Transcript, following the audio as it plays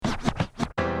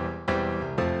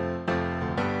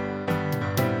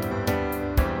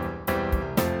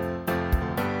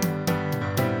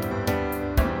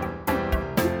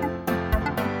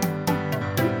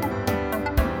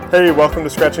Hey, welcome to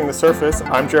Scratching the Surface.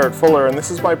 I'm Jared Fuller, and this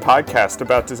is my podcast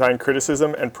about design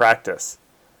criticism and practice.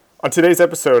 On today's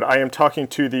episode, I am talking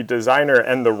to the designer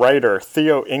and the writer,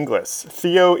 Theo Inglis.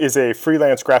 Theo is a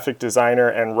freelance graphic designer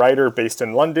and writer based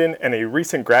in London and a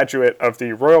recent graduate of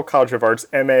the Royal College of Art's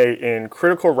MA in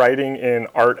Critical Writing in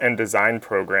Art and Design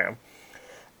program.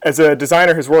 As a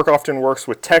designer, his work often works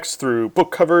with text through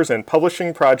book covers and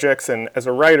publishing projects, and as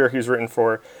a writer, he's written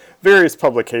for various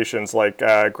publications like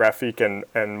Graphique and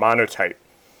Monotype.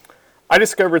 I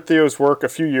discovered Theo's work a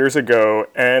few years ago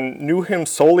and knew him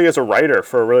solely as a writer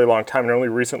for a really long time, and only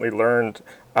recently learned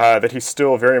that he's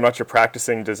still very much a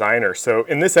practicing designer. So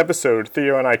in this episode,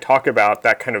 Theo and I talk about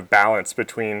that kind of balance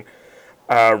between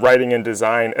writing and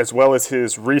design, as well as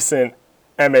his recent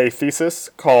MA thesis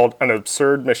called An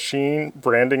Absurd Machine,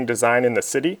 Branding Design in the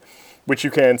City, which you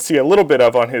can see a little bit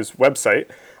of on his website.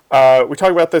 We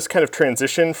talk about this kind of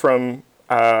transition from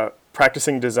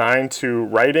practicing design to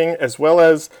writing, as well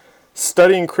as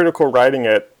studying critical writing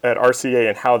at RCA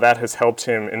and how that has helped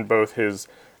him in both his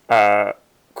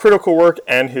critical work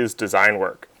and his design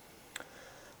work.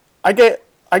 I get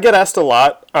asked a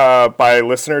lot by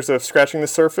listeners of Scratching the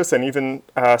Surface and even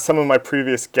some of my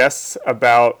previous guests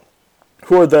about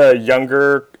who are the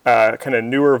younger, kind of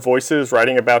newer voices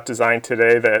writing about design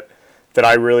today that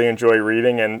I really enjoy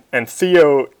reading. And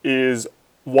Theo is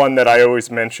one that I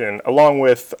always mention, along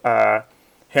with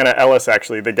Hannah Ellis,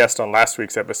 actually, the guest on last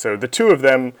week's episode. The two of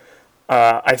them,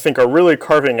 I think, are really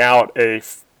carving out a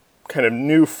kind of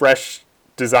new, fresh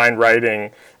design writing.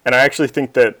 And I actually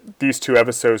think that these two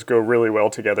episodes go really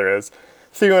well together, as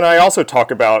Theo and I also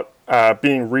talk about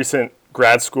being recent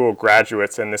grad school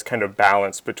graduates and this kind of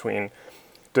balance between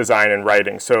design and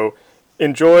writing. So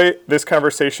enjoy this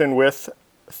conversation with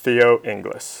Theo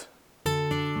Inglis.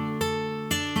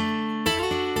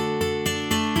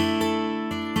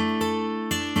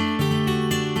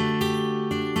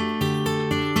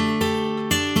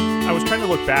 I was trying to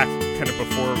look back kind of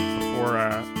before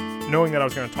knowing that I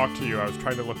was going to talk to you. I was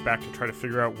trying to look back to try to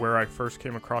figure out where I first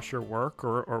came across your work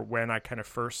or when I kind of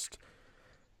first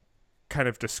kind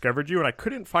of discovered you, and I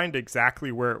couldn't find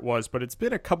exactly where it was, but it's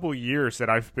been a couple years that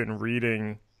I've been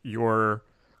reading your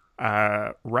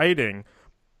writing,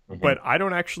 but I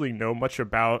don't actually know much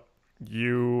about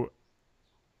you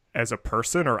as a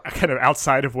person, or kind of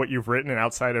outside of what you've written and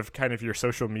outside of kind of your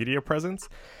social media presence.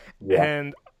 Yeah.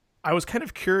 And I was kind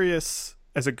of curious,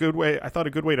 I thought a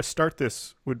good way to start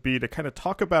this would be to kind of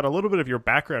talk about a little bit of your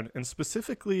background, and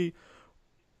specifically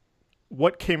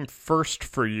what came first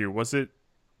for you. Was it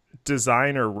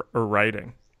design or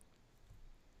writing?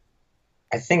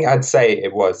 I think I'd say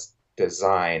it was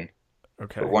design.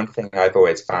 Okay. But one thing I've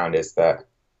always found is that,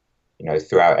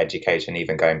 throughout education,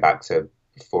 even going back to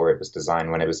before it was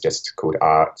design, when it was just called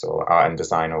art or art and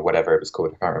design or whatever it was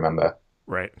called, I can't remember.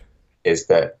 Right. Is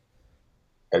that,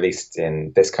 at least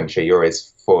in this country, you're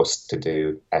always forced to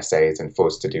do essays and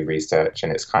forced to do research,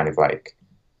 and it's kind of like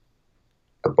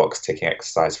a box-ticking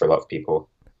exercise for a lot of people.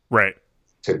 Right.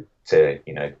 To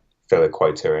fill a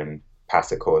quota and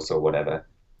pass a course or whatever.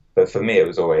 But for me, it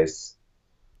was always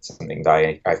something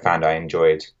that I found I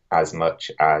enjoyed as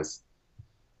much as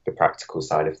the practical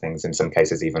side of things, in some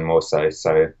cases even more so.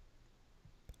 So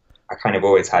I kind of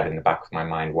always had in the back of my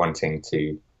mind wanting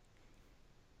to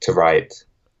write.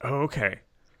 Oh, okay.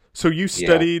 So you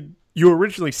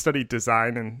originally studied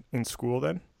design in school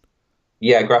then?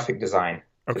 Yeah, graphic design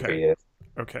for 3 years.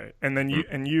 Okay. And then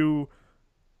you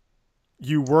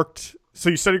worked, so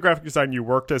you studied graphic design, you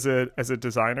worked as a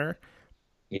designer,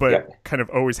 but kind of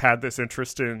always had this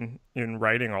interest in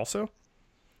writing also?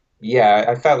 Yeah,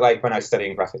 I felt like when I was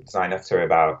studying graphic design, after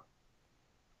about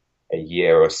a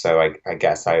year or so, I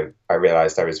guess I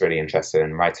realized I was really interested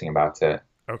in writing about it.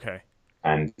 Okay.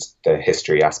 And the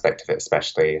history aspect of it,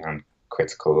 especially, and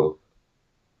critical,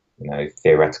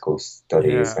 theoretical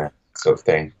studies, and that sort of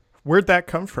thing. Where'd that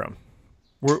come from?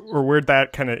 Where'd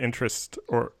that kind of interest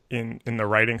or in the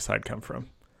writing side come from?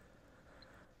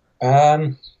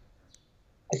 I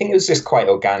think it was just quite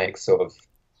organic, sort of.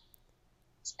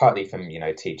 It's partly from,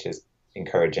 teachers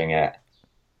encouraging it,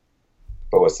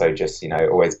 but also just,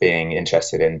 always being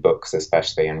interested in books,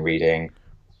 especially, and reading.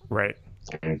 Right.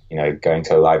 And, going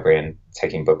to a library and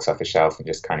taking books off a shelf and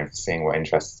just kind of seeing what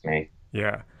interests me.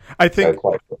 Yeah. I think so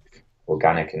quite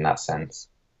organic in that sense.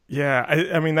 Yeah,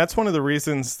 I mean, that's one of the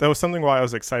reasons, that was something why I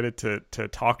was excited to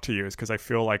talk to you, is because I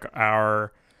feel like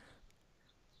our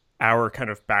kind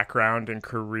of background and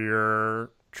career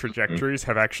trajectories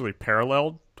have actually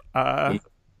paralleled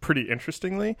pretty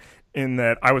interestingly, in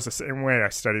that I was the same way. I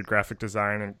studied graphic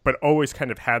design, but always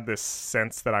kind of had this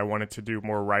sense that I wanted to do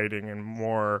more writing and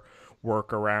more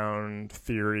work around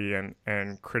theory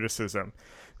and criticism.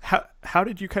 How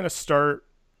did you kind of start?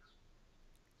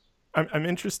 I'm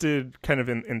interested kind of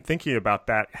in thinking about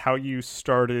that, how you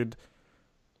started.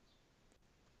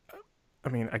 I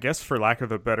mean, I guess for lack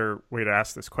of a better way to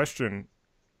ask this question,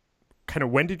 kind of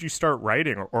when did you start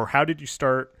writing, or how did you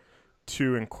start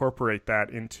to incorporate that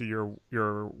into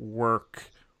your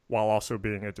work while also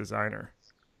being a designer?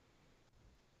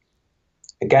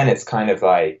 Again, it's kind of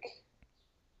like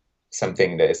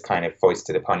something that is kind of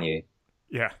foisted upon you,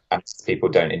 Yeah, and people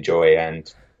don't enjoy.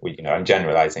 And I'm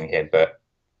generalizing here, but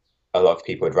a lot of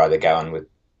people would rather get on with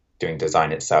doing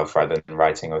design itself rather than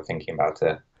writing or thinking about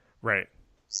it. right.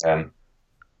 Um,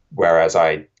 Whereas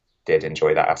I did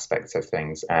enjoy that aspect of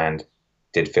things and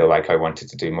did feel like I wanted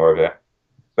to do more of it.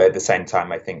 But at the same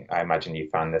time, I imagine you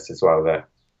found this as well, that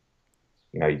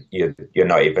you're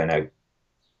not even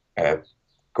a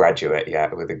graduate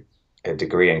yet with a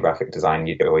degree in graphic design,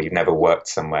 or you've never worked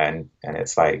somewhere, and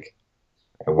it's like,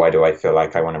 why do I feel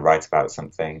like I want to write about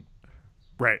something?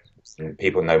 Right. And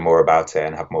people know more about it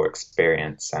and have more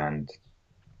experience and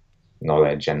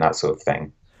knowledge and that sort of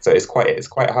thing. So it's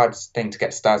quite a hard thing to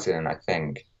get started in, I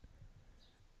think.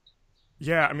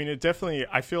 Yeah, I mean, it definitely.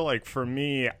 I feel like for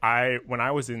me, I when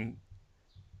I was in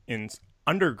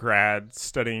undergrad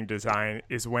studying design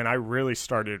is when I really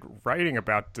started writing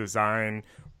about design.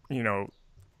 You know,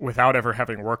 without ever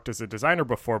having worked as a designer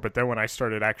before. But then when I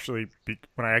started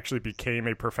when I actually became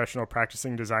a professional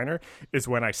practicing designer, is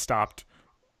when I stopped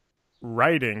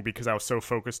writing because I was so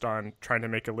focused on trying to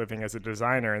make a living as a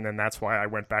designer. And then that's why I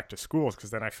went back to schools,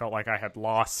 because then I felt like I had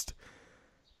lost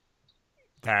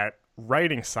that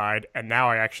writing side, and now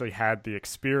I actually had the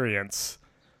experience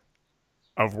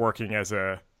of working as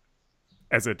a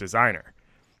designer.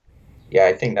 Yeah,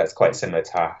 I think that's quite similar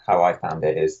to how I found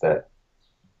it, is that,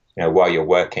 while you're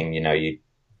working,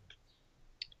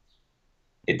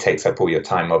 it takes up all your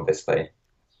time, obviously,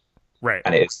 Right.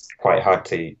 and it's quite hard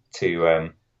to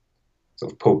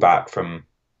sort of pull back from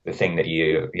the thing that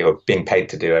you're being paid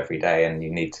to do every day, and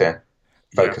you need to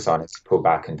Yeah. focus on it, to pull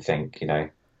back and think,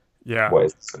 Yeah. what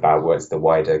is this about? What is the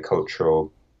wider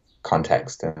cultural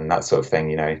context and that sort of thing?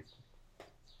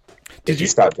 Did If you you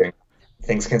start doing,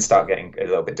 things can start getting a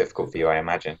little bit difficult for you, I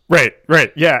imagine. Right,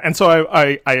 right. Yeah. And so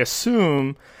I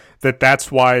assume that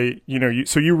that's why,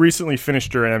 so you recently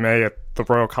finished your MA at the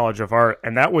Royal College of Art,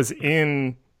 and that was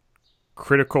in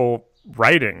critical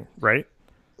writing, right?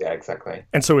 Yeah, exactly.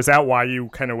 And so is that why you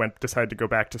kind of decided to go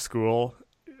back to school,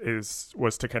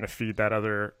 was to kind of feed that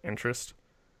other interest?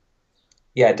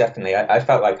 Yeah, definitely. I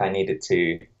felt like I needed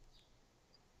to,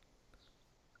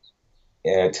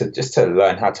 to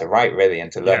learn how to write, really,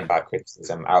 and to learn Yeah. about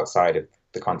criticism outside of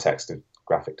the context of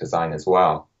graphic design as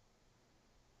well.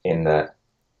 In that,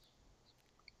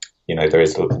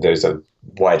 there's a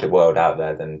wider world out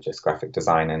there than just graphic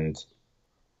design,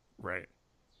 Right.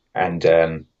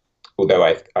 and although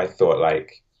I thought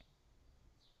like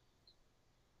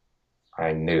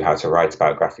I knew how to write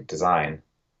about graphic design,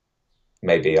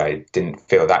 maybe I didn't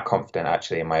feel that confident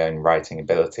actually in my own writing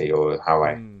ability, or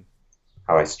Mm,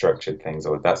 how I structured things,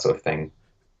 or that sort of thing,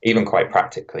 even quite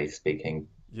practically speaking.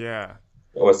 yeah.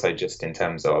 Also, just in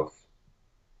terms of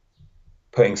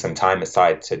putting some time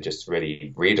aside to just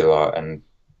really read a lot and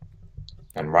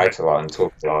Right. write a lot and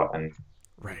talk a lot, and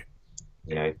Right.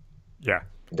 you know, Yeah.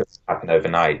 it doesn't happen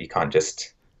overnight. You can't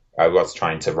just. I was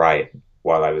trying to write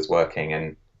while I was working,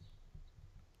 and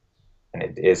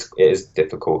it is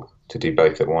difficult to do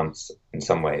both at once in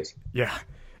some ways. Yeah.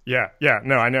 Yeah. Yeah.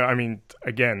 No, I know. I mean,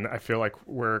 again, I feel like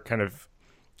we're kind of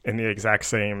in the Yeah, exact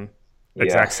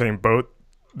same boat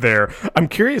there. I'm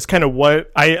curious kind of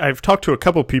what I've talked to a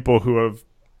couple people who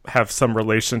have some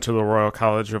relation to the Royal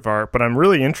College of Art, but I'm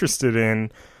really interested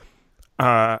in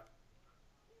uh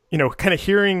kind of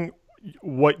hearing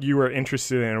what you were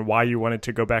interested in and why you wanted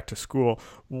to go back to school.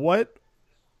 What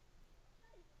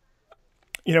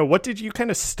did you kind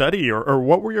of study, or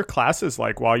what were your classes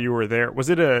like while you were there? Was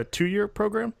it a 2-year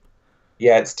program?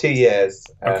 yeah. It's 2 years,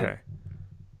 Okay.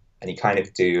 and you kind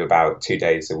of do about 2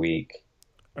 days a week.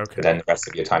 But Okay. then the rest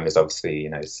of your time is obviously,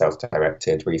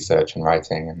 self-directed research and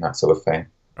writing and that sort of thing.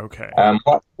 Okay.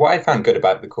 What I found good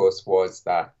about the course was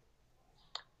that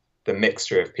the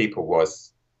mixture of people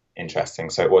was interesting.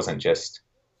 So it wasn't just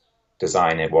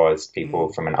design; it was people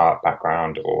Mm, from an art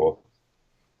background or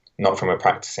not from a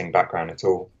practicing background at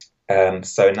all.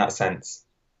 So in that sense,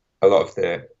 a lot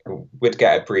of we'd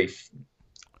get a brief.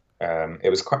 It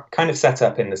was kind of set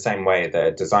up in the same way that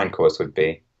a design course would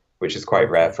be, which is quite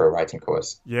rare okay. for a writing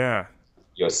course. Yeah.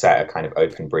 You're set a kind of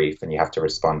open brief and you have to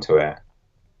respond to it.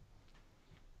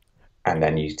 and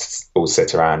then you all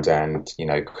sit around and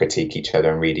critique each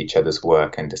other and read each other's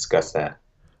work and discuss it,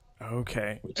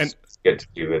 Okay. which And is good to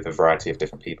do with a variety of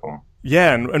different people.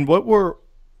 yeah, and what were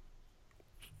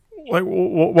like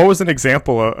what was an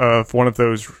example of one of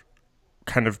those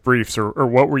kind of briefs, or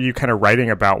what were you kind of writing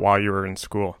about while you were in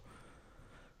school?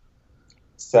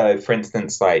 So, for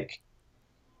instance, like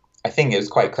I think it was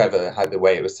quite clever how the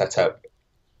way it was set up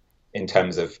in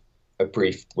terms of a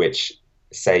brief, which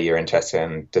say you're interested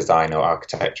in design or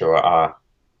architecture or art,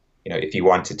 if you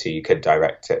wanted to, you could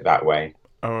direct it that way.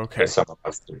 Oh, If okay. someone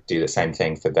else to do the same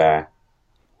thing for their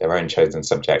own chosen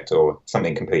subject or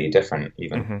something completely different,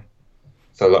 even. Hmm.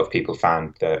 So a lot of people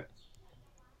found that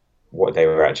what they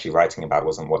were actually writing about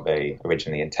wasn't what they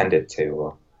originally intended to,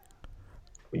 or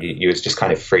you was just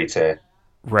kind of free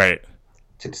Right.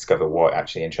 to discover what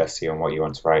actually interests you and what you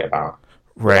want to write about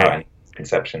without Right. any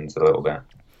conceptions a little bit.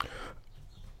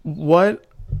 What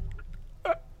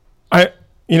I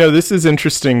this is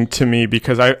interesting to me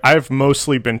because I've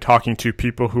mostly been talking to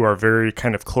people who are very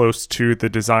kind of close to the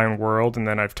design world, and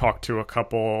then I've talked to a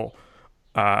couple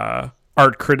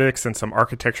art critics and some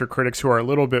architecture critics who are a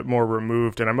little bit more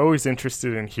removed, and I'm always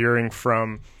interested in hearing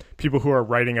from people who are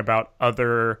writing about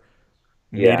other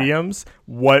Yeah, mediums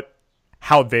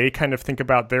how they kind of think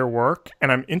about their work,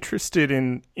 and I'm interested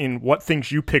in what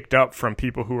things you picked up from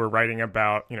people who are writing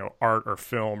about art or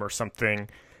film or something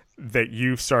that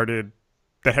you've started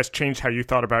that has changed how you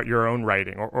thought about your own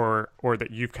writing, or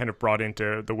that you've kind of brought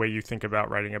into the way you think about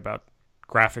writing about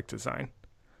graphic design.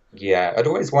 yeah. I'd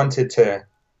always wanted to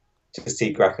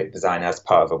see graphic design as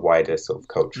part of a wider sort of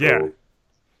Yeah. cultural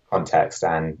context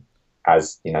and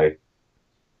as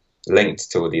linked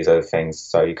to all these other things,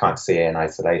 so you can't see it in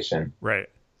isolation. Right.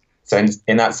 So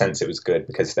in that sense, it was good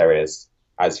because there is,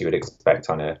 as you would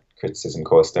expect on a criticism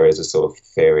course, there is a sort of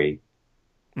theory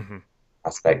Hmm.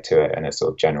 aspect to it and a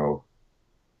sort of general,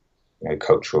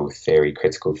 cultural theory,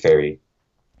 critical theory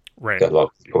Right. that a lot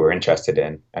of people were interested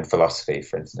in, and philosophy,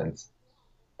 for instance.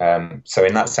 So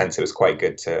in that sense, it was quite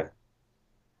good to.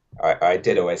 I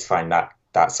did always find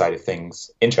that side of things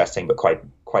interesting, but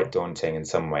quite daunting in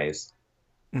some ways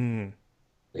Mm.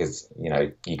 because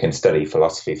you can study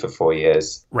philosophy for 4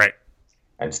 years Right.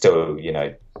 and still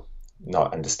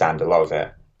not understand a lot of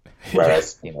it. Yeah.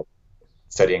 Whereas,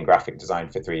 studying graphic design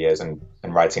for 3 years and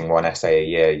writing one essay a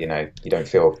year, you don't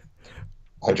feel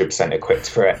 100% equipped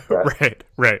for it. But Right.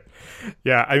 Right.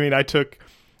 Yeah. I mean, I took,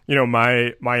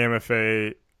 my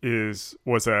MFA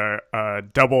was a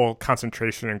double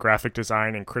concentration in graphic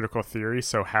design and critical theory.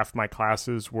 So half my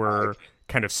classes were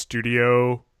kind of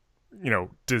studio,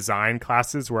 design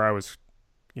classes where I was,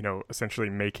 essentially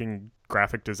making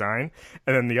graphic design,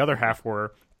 and then the other half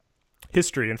were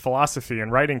history and philosophy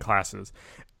and writing classes.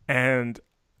 And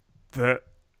the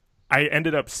I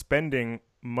ended up spending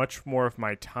much more of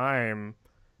my time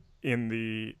in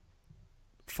the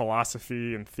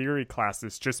philosophy and theory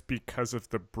classes just because of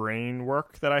the brain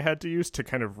work that I had to use to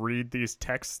kind of read these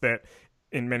texts that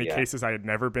in many yeah, cases I had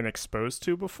never been exposed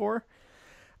to before.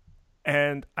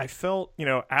 And I felt,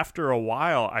 after a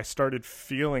while, I started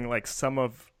feeling like some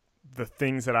of the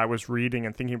things that I was reading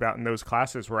and thinking about in those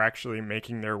classes were actually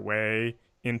making their way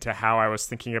into how I was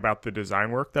thinking about the design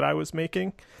work that I was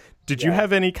making. Did you yeah.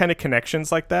 have any kind of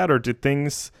connections like that, or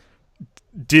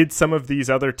did some of these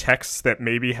other texts that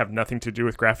maybe have nothing to do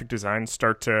with graphic design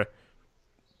start to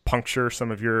puncture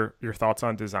some of your thoughts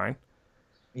on design?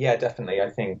 Yeah, definitely. I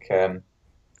think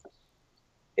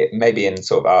it maybe in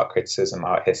sort of art criticism,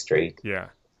 art history, Yeah.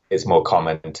 it's more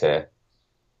common to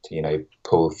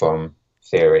pull from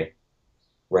theory,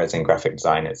 whereas in graphic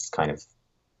design, it's kind of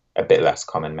a bit less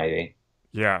common, maybe.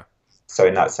 Yeah. So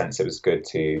in that sense, it was good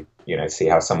to see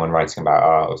how someone writing about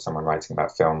art or someone writing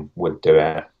about film would do it,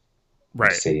 and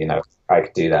Right. see I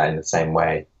could do that in the same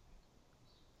way,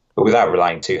 but without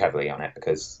relying too heavily on it,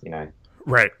 because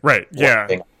Right. Right. one Yeah.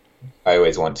 thing I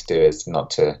always want to do is not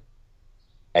to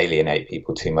alienate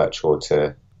people too much or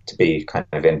to be kind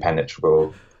of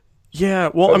impenetrable Yeah.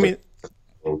 Well, I over mean,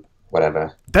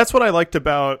 whatever. that's what I liked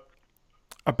about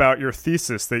your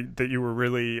thesis that you were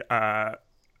really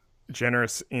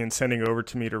generous in sending over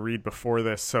to me to read before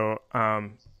this. So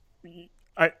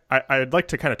I'd like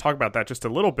to kind of talk about that just a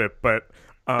little bit, but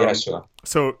Yeah, um, sure.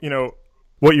 so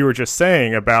what you were just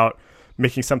saying about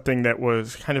making something that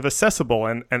was kind of accessible,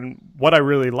 and what I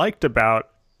really liked about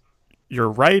your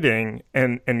writing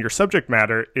and your subject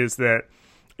matter is that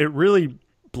it really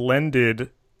blended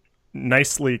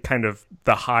nicely kind of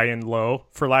the high and low,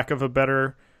 for lack of a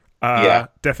better Yeah,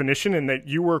 definition, in that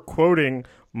you were quoting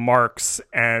Marx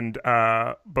and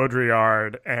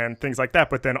Baudrillard and things like that,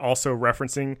 but then also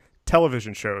referencing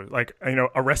television show, like,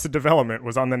 Arrested Development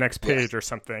was on the next page Yes. or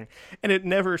something. And it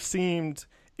never seemed,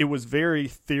 it was very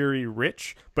theory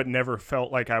rich, but never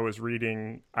felt like I was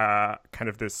reading kind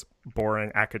of this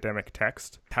boring academic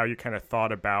text. How you kind of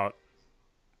thought about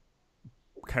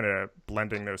kind of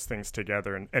blending those things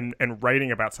together and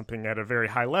writing about something at a very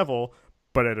high level,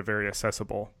 but at a very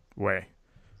accessible way.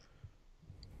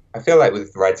 I feel like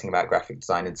with writing about graphic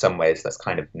design, in some ways, that's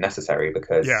kind of necessary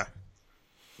because Yeah,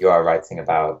 you are writing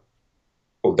about,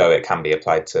 although it can be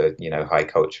applied to, high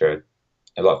culture,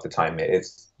 a lot of the time it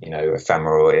is,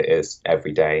 ephemeral, it is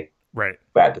everyday. right.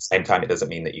 But at the same time, it doesn't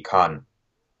mean that you can't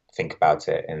think about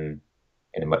it in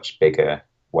a much bigger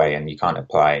way, and you can't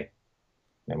apply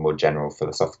more general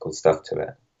philosophical stuff to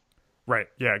it. Right.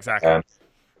 Yeah, exactly.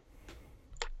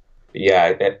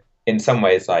 Yeah, in some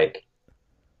ways, like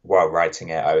while writing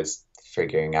it, I was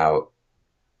figuring out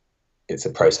it's a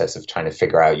process of trying to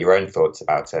figure out your own thoughts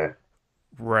about it.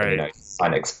 Right. And,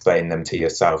 trying to explain them to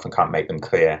yourself and can't make them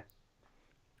clear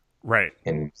Right.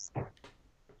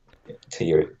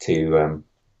 to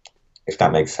if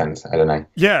that makes sense. I don't know.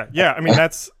 Yeah. Yeah. I mean,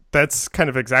 that's kind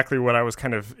of exactly what I was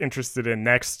kind of interested in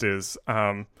next is,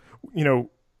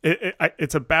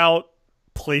 it's about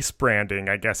place branding,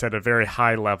 I guess, at a very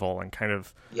high level and kind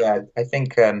of, Yeah, I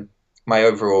think my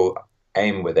overall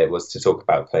aim with it was to talk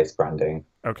about place branding,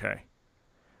 okay.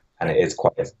 and it is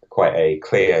quite a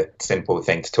clear, simple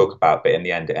thing to talk about. But in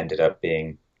the end, it ended up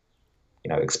being,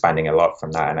 expanding a lot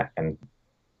from that, and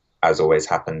as always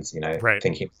happens, Right.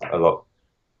 thinking a lot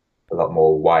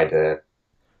more wider,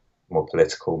 more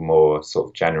political, more sort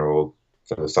of general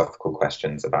philosophical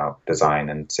questions about design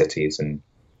and cities and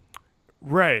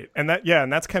Right. And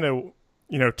that's kind of,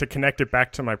 to connect it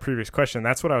back to my previous question,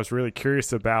 that's what I was really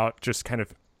curious about, just kind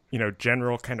of,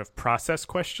 general kind of process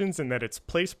questions, and that it's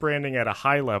place branding at a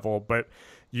high level, but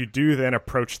you do then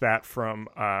approach that from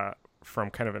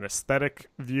kind of an aesthetic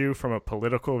view, from a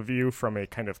political view, from a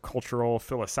kind of cultural,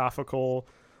 philosophical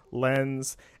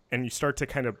lens, and you start to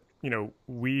kind of,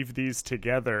 weave these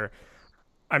together.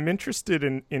 I'm interested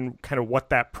in kind of what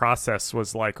that process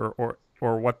was like, or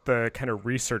what the kind of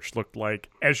research looked like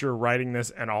as you're writing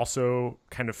this, and also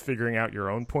kind of figuring out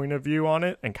your own point of view on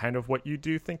it and kind of what you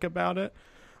do think about it.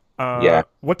 yeah,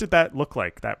 What did that look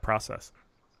like, that process?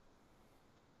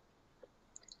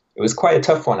 it was quite a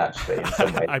tough one actually in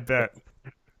some ways. I bet.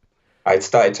 I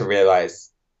started to realize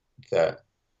that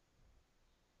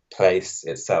place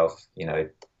itself,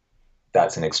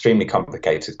 that's an extremely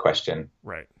complicated question.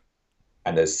 Right.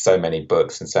 And there's so many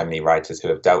books and so many writers who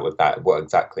have dealt with that. What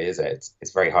exactly is it?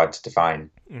 It's very hard to define.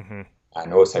 Mm-hmm.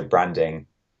 And also branding,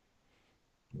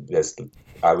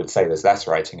 I would say there's less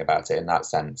writing about it in that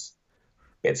sense.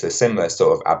 It's a similar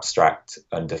sort of abstract,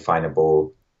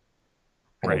 undefinable,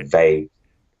 kind of vague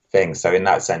thing. So in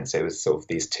that sense, it was sort of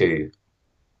these two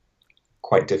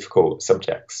quite difficult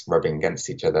subjects rubbing against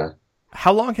each other.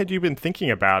 How long had you been thinking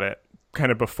about it,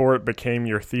 kind of before it became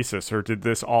your thesis, or did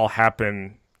this all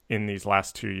happen in these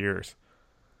last 2 years?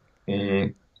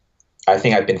 I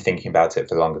think I've been thinking about it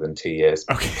for longer than 2 years.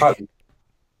 Okay.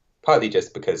 Partly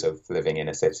just because of living in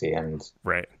a city and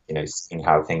Right. Seeing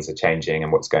how things are changing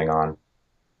and what's going on.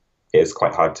 It is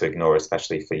quite hard to ignore,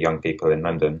 especially for young people in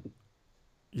London.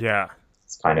 Yeah.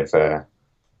 It's kind of an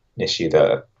issue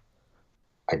that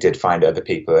I did find other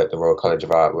people at the Royal College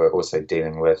of Art were also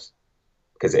dealing with,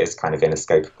 because it is kind of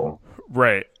inescapable.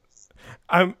 Right.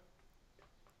 I'm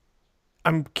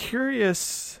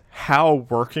curious how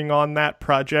working on that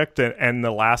project and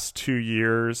the last 2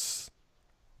 years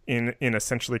in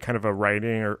essentially kind of a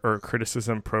writing or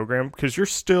criticism program, because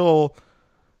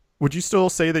would you still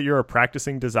say that you're a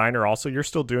practicing designer also? You're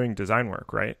still doing design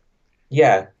work, right?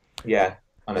 Yeah,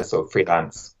 on a sort of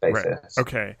freelance basis. Right.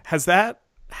 Okay.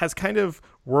 Has kind of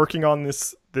working on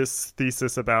this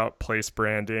thesis about place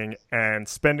branding and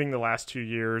spending the last 2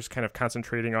 years kind of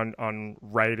concentrating on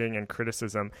writing and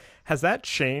criticism, has that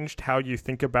changed how you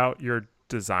think about your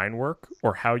design work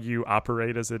or how you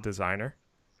operate as a designer?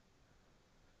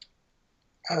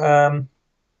 In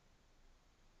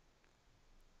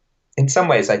some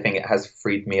ways, I think it has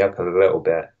freed me up a little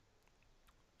bit,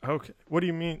 Okay. What do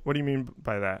you mean? What do you mean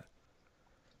by that?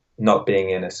 not being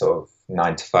in a sort of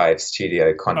 9 to 5 studio Oh,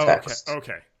 okay. context.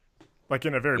 Okay. Like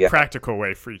in a very Yeah. practical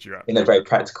way freed you up. In a very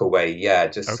practical way, yeah,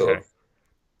 just sort Okay. of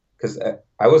because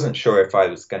I wasn't sure if I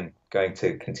was going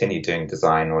to continue doing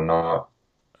design or not,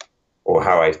 or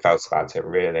how I felt about it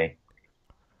really,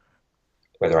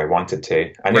 whether I wanted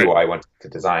to. I knew Right. what I wanted to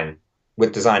design.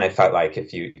 With design, I felt like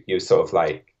if you sort of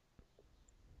like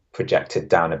projected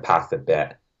down a path a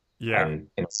bit, Yeah. and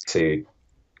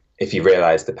if you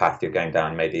realize the path you're going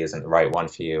down maybe isn't the right one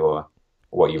for you, or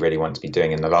what you really want to be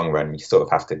doing in the long run, you sort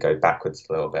of have to go backwards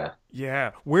a little bit.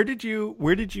 Yeah. Where did you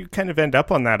kind of end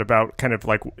up on that about kind of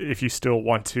like if you still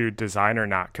want to design or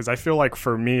not? Because I feel like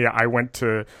for me, I went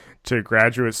to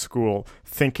graduate school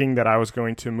thinking that I was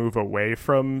going to move away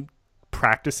from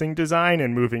practicing design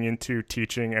and moving into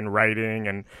teaching and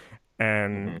writing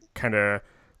and kind of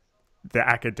the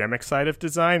academic side of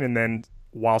design. And then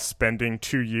while spending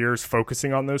 2 years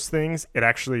focusing on those things, it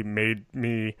actually made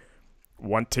me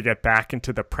want to get back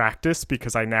into the practice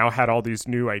because I now had all these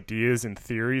new ideas and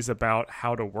theories about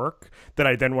how to work that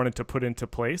I then wanted to put into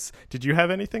place. Did you have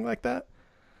anything like that?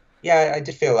 Yeah, I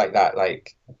did feel like that.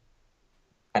 Like,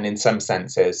 and in some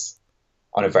senses,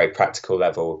 on a very practical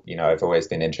level, I've always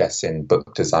been interested in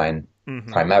book design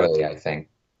Mm-hmm. primarily, I think.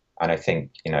 And I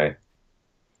think,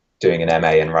 doing an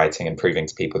MA in writing and proving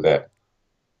to people that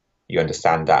you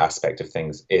understand that aspect of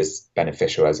things is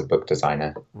beneficial as a book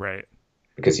designer Right.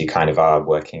 because you kind of are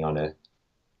working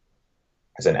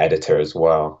as an editor as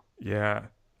well. Yeah.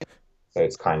 So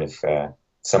it's kind of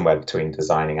somewhere between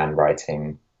designing and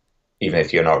writing, even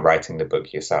if you're not writing the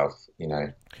book yourself.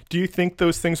 Do you think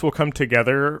those things will come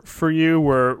together for you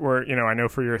where I know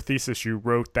for your thesis you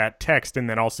wrote that text and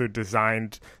then also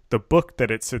designed the book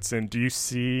that it sits in. Do you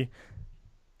see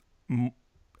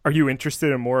are you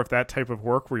interested in more of that type of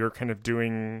work where you're kind of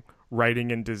doing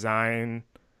writing and design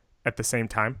at the same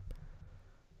time?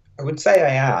 I would say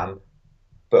I am,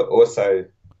 but also,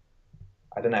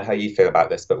 I don't know how you feel about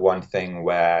this, but one thing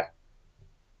where,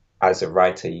 as a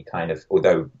writer, you kind of,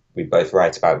 although we both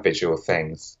write about visual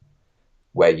things,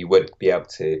 where you would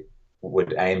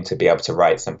aim to be able to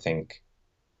write something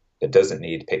that doesn't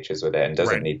need pictures with it and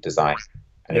doesn't Right. need design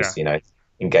and Yeah. is,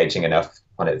 engaging enough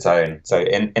on its own. So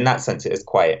in that sense, it is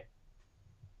quite,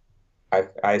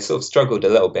 I sort of struggled a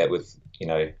little bit with,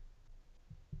 to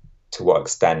what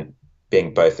extent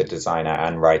being both a designer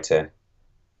and writer,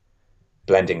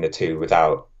 blending the two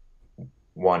without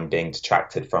one being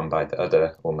detracted from by the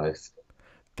other almost.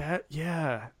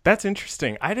 That's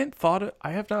interesting. I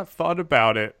have not thought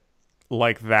about it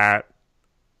like that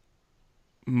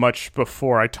much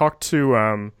before. I talked to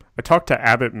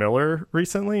Abbott Miller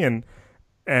recently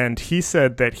and he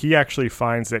said that he actually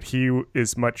finds that he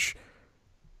is much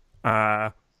uh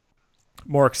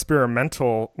more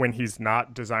experimental when he's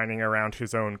not designing around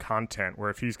his own content, where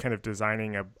if he's kind of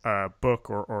designing a book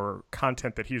or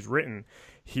content that he's written,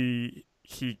 he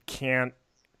can't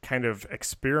kind of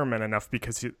experiment enough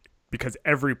because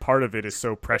every part of it is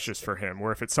so precious for him,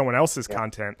 where if it's someone else's Yeah.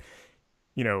 content,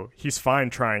 he's fine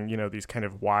trying, these kind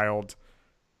of wild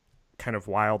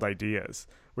ideas,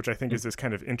 which I think is this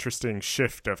kind of interesting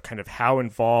shift of kind of how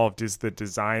involved is the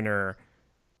designer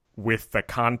with the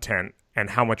content and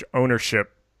how much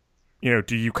ownership,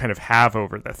 do you kind of have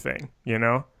over the thing?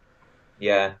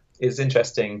 Yeah. It's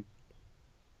interesting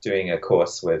doing a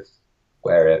course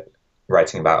where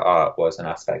writing about art was an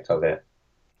aspect of it.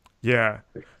 Yeah,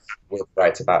 We'll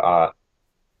write about art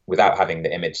without having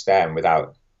the image there and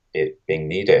without it being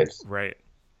needed. right.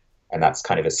 And that's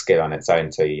kind of a skill on its own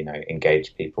to,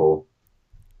 engage people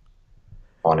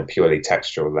on a purely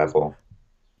textual level.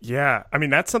 Yeah, I mean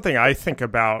that's something I think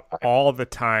about all the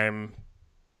time,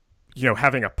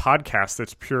 having a podcast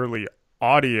that's purely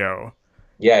audio.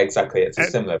 Yeah, exactly. It's a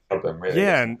And similar problem, really,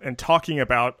 yeah, isn't and talking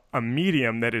about a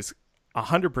medium that is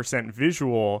 100%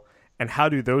 visual and how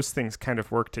do those things kind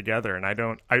of work together.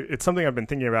 And it's something I've been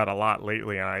thinking about a lot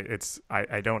lately, and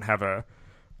I don't have a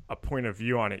point of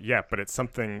view on it yet, but it's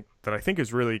something that I think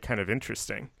is really kind of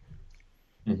interesting.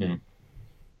 it?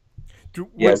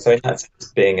 Yeah, What so in that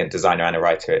sense, being a designer and a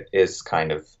writer it is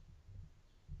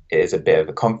a bit of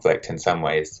a conflict in some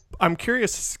ways. I'm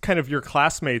curious, kind of your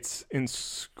classmates in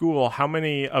school, how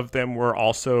many of them were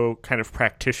also kind of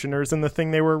practitioners in the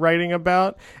thing they were writing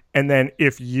about? And then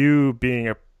if you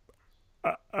being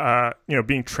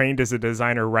being trained as a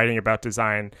designer, writing about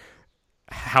design,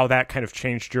 how that kind of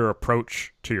changed your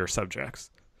approach to your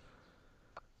subjects?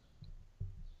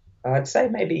 I'd say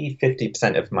maybe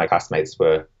 50% of my classmates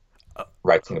were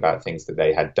writing about things that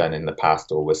they had done in the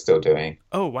past or were still doing.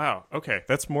 Oh, wow. Okay.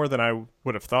 That's more than I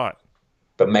would have thought.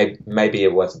 But maybe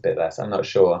it was a bit less. I'm not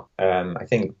sure. I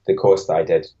think the course that I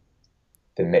did,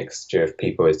 the mixture of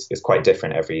people is quite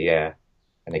different every year,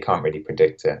 and they can't really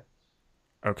predict it.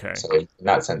 Okay. So in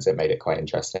that sense, it made it quite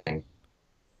interesting.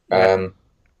 Yeah.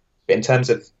 But in terms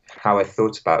of how I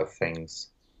thought about things,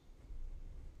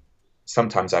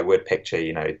 sometimes I would picture,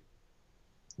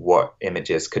 what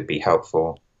images could be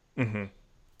helpful Hmm.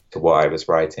 to what I was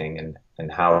writing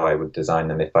and how I would design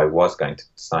them if I was going to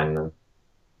design them.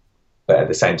 But at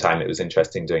the same time, it was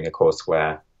interesting doing a course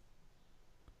where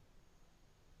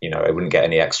I wouldn't get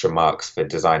any extra marks for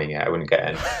designing it. I wouldn't get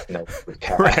any, no one would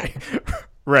care. Right.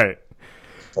 Right.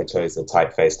 If I chose a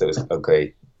typeface that was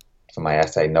ugly for my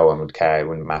essay, no one would care. It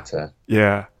wouldn't matter.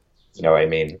 Yeah. You know what I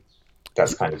mean?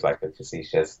 That's kind of like a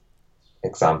facetious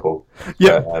example.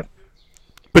 Yeah.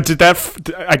 But did that,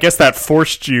 I guess that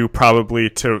forced you probably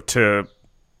to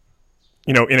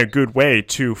in a good way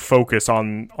to focus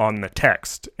on the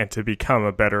text and to become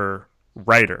a better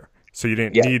writer. So you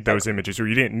didn't need those images, or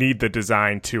you didn't need the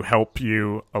design to help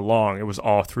you along. It was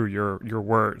all through your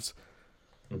words.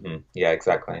 Mm-hmm. Yeah,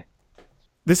 exactly.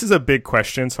 This is a big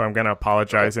question, so I'm going to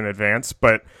apologize in advance,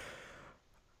 but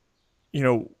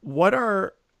what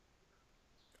are,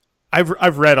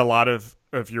 I've read a lot of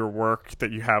your work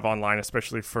that you have online,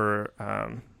 especially for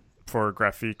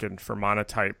Graphique and for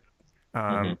Monotype,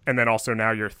 and then also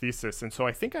now your thesis. And so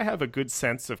I think I have a good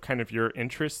sense of kind of your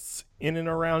interests in and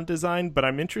around design, but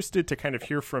I'm interested to kind of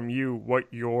hear from you what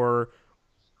your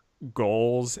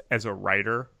goals as a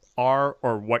writer are,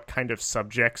 or what kind of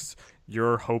subjects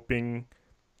you're hoping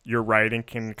your writing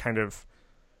can kind of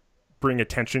bring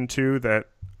attention to, that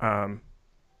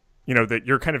that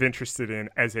you're kind of interested in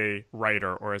as a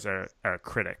writer or as a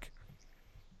critic.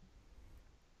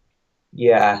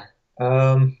 Yeah,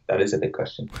 that is a big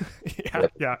question.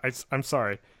 Yeah. I'm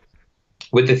sorry.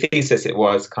 With the thesis, it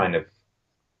was kind of,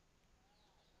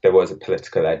 there was a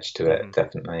political edge to it,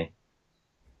 definitely,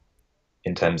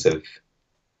 in terms of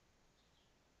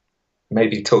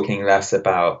maybe talking less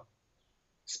about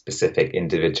specific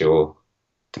individual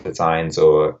designs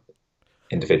or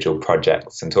individual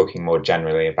projects, and talking more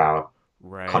generally about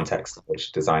context in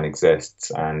which design exists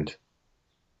and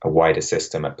a wider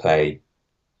system at play,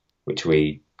 which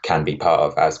we can be part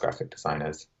of as graphic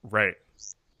designers. Right.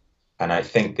 And I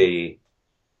think the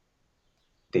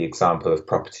example of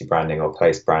property branding or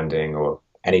place branding or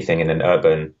anything in an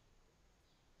urban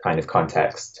kind of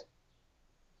context,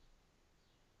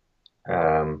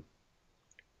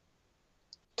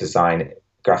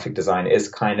 graphic design is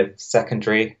kind of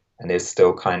secondary and is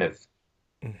still kind of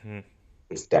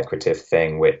this decorative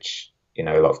thing, which, a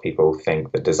lot of people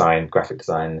think that graphic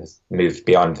design has moved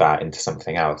beyond that into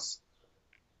something else.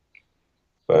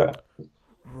 But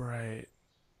right,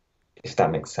 if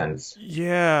that makes sense.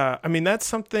 Yeah, I mean, that's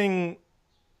something.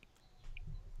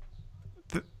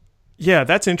 Yeah,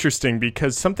 that's interesting,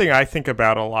 because something I think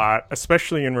about a lot,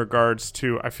 especially in regards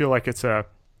to, I feel like it's a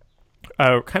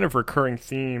kind of recurring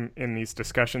theme in these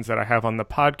discussions that I have on the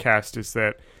podcast, is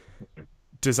that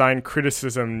design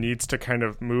criticism needs to kind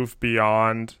of move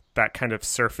beyond that kind of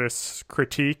surface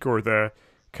critique or the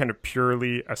kind of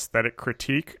purely aesthetic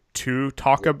critique to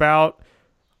talk about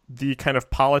the kind of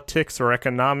politics or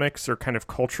economics or kind of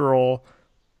cultural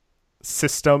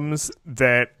systems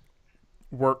that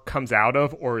work comes out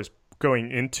of or is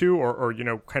going into, or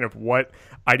kind of what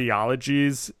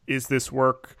ideologies is this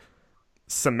work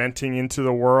cementing into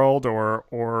the world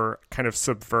or kind of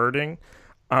subverting,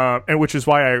 and which is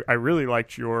why I really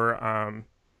liked your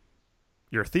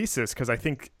thesis, because I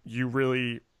think you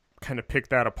really kind of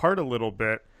picked that apart a little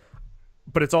bit.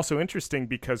 But it's also interesting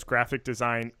because graphic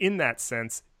design in that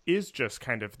sense is just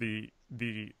kind of the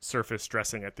surface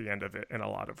dressing at the end of it in a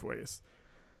lot of ways.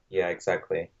 Yeah,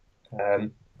 exactly.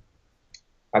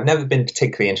 I've never been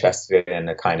particularly interested in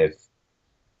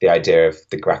the idea of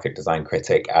the graphic design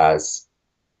critic as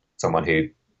someone who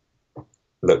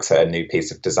looks at a new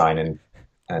piece of design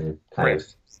and kind of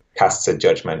casts a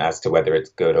judgment as to whether it's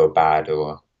good or bad,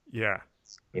 or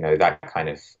that kind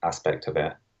of aspect of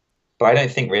it. But I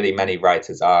don't think really many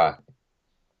writers are.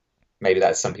 Maybe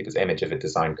that's some people's image of a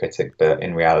design critic, but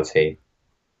in reality,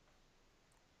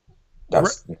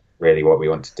 that's really what we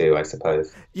want to do, I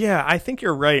suppose. Yeah, I think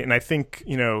you're right. And I think,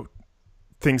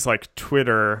 things like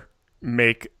Twitter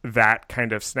make that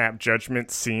kind of snap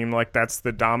judgment seem like that's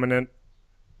the dominant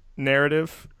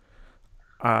narrative.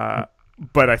 But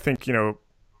I think,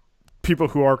 people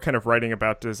who are kind of writing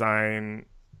about design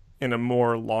in a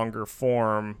more longer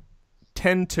form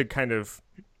tend to kind of,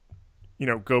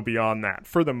 go beyond that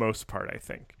for the most part, I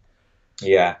think.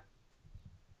 Yeah.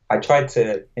 I tried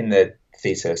to, in the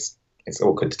thesis, it's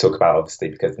awkward to talk about, obviously,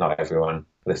 because not everyone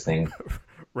listening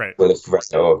will have read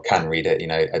it or can read it,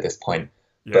 at this point.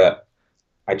 Yeah. But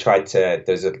I tried to,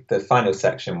 the final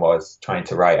section was trying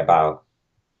to write about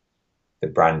the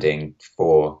branding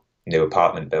for new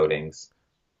apartment buildings.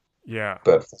 Yeah.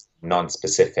 But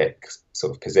non-specific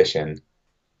sort of position,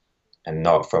 and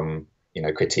not from,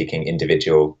 critiquing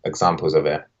individual examples of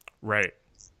it. Right.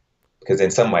 Because in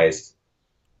some ways,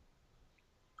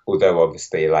 although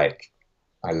obviously I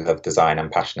love design, I'm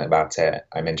passionate about it,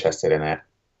 I'm interested in it,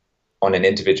 on an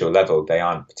individual level, they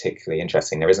aren't particularly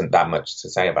interesting. There isn't that much to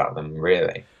say about them,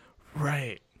 really.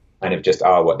 Right. Kind of just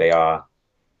are what they are.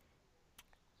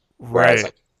 Whereas I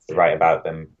Right. write about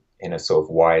them in a sort of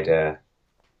wider,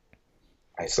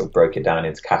 I sort of broke it down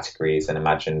into categories and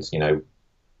imagined,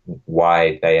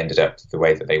 why they ended up the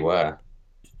way that they were.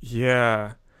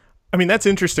 Yeah. I mean, that's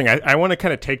interesting. I want to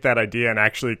kind of take that idea and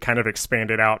actually kind of expand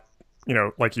it out.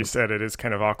 Like you said, it is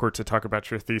kind of awkward to talk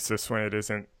about your thesis when it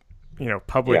isn't, Yeah,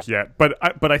 public yet. But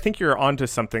I think you're onto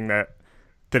something that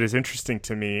is interesting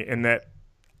to me, in that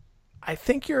I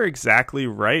think you're exactly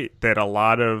right that a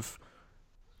lot of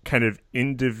kind of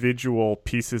individual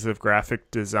pieces of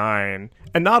graphic design,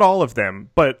 and not all of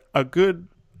them, but a good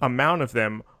amount of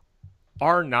them,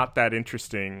 are not that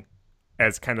interesting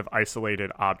as kind of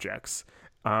isolated objects.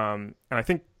 And I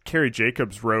think Carrie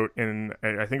Jacobs wrote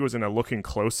I think it was in a Looking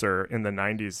Closer in the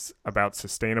 90s about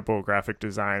sustainable graphic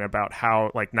design, about how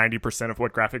like 90% of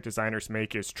what graphic designers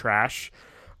make is trash.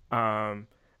 And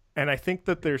I think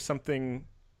that there's something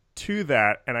to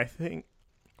that. And I think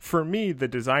for me, the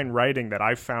design writing that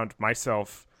I've found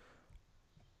myself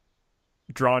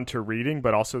drawn to reading,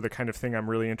 but also the kind of thing I'm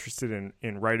really interested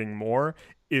in writing more,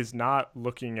 is not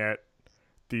looking at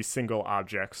these single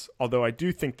objects, although I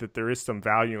do think that there is some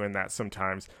value in that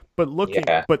sometimes,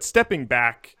 yeah, but stepping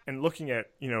back and looking at,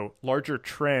 larger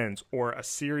trends or a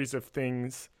series of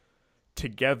things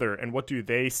together, and what do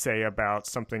they say about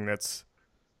something that's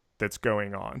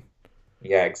going on.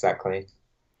 yeah, exactly.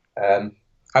 Um,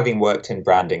 Having worked in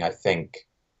branding, I think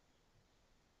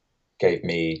gave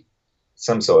me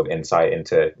some sort of insight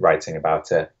into writing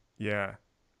about it. Yeah.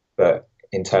 But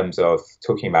in terms of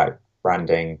talking about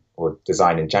branding or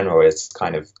design in general, it's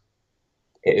kind of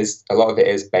it is a lot of it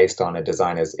is based on a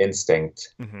designer's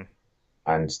instinct Hmm.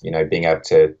 and being able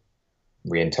to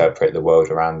reinterpret the world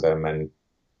around them and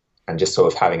just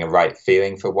sort of having a right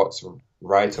feeling for what's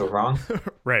right or wrong,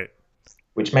 Right.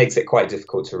 which makes it quite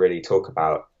difficult to really talk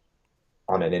about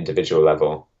on an individual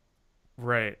level.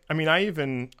 Right. I mean, I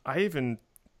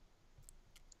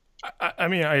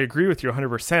mean, I agree with you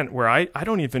 100%, where I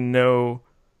don't even know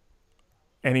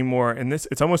anymore. And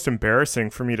it's almost embarrassing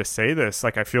for me to say this.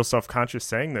 Like, I feel self-conscious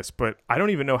saying this, but I don't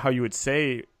even know how you would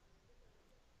say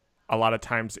a lot of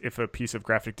times if a piece of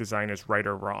graphic design is right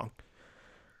or wrong.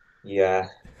 Yeah,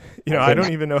 I I think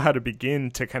don't even know how to begin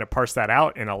to kind of parse that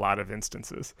out in a lot of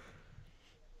instances.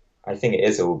 I think it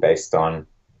is all based on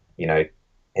you know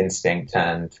instinct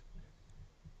and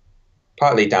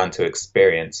partly down to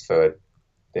experience for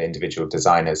the individual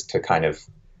designers to kind of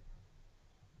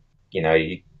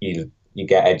you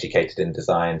get educated in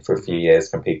design for a few years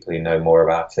from people who know more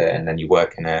about it, and then you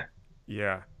work in it,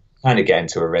 Yeah. kind of get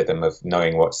into a rhythm of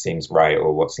knowing what seems right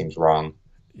or what seems wrong,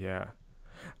 Yeah.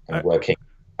 and working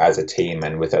as a team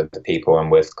and with other people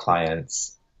and with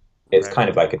clients. It's Right. kind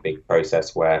of like a big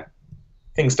process where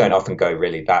things don't often go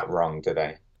really that wrong, do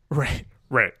they? Right.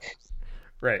 Right.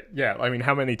 Right. Yeah. I mean,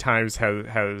 how many times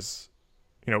has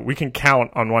we can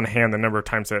count on one hand the number of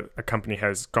times that a company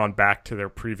has gone back to their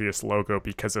previous logo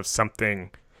because of something,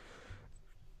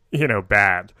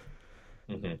 bad.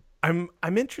 Hmm.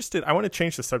 I'm interested. I want to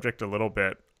change the subject a little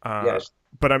bit, Yes.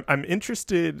 but I'm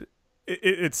interested.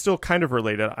 It's still kind of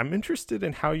related. I'm interested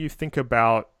in how you think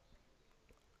about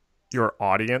your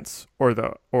audience, or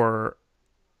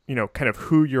kind of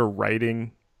who you're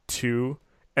writing to,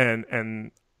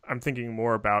 and I'm thinking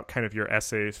more about kind of your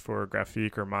essays for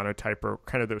Graphique or Monotype, or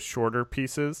kind of those shorter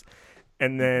pieces,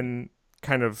 and then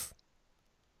kind of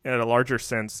in a larger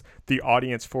sense, the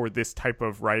audience for this type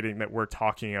of writing that we're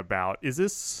talking about. Is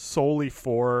this solely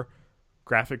for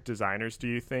graphic designers, do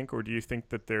you think, or do you think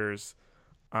that there's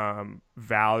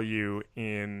value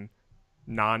in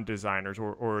non-designers,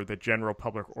 or the general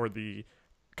public, or the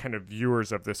kind of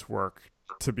viewers of this work,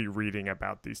 to be reading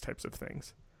about these types of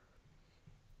things?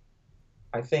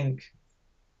 I think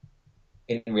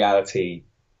in reality,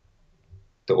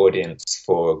 the audience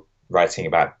for writing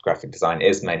about graphic design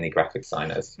is mainly graphic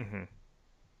designers. Hmm.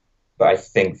 But I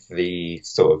think the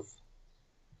sort of,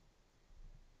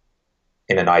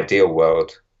 in an ideal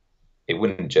world, it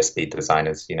wouldn't just be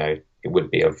designers, it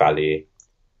would be of value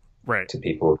Right. to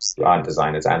people who aren't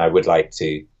designers. And I would like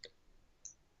to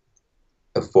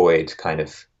avoid kind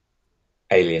of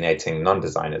alienating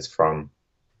non-designers from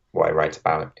what I write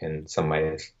about in some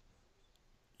ways.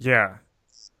 Yeah.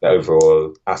 The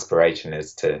overall aspiration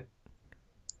is to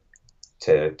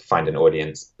find an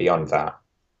audience beyond that,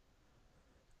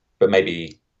 but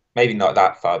maybe not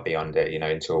that far beyond it,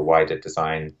 into a wider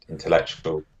design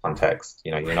intellectual context.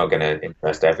 You're not going to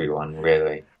interest everyone,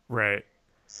 really. Right.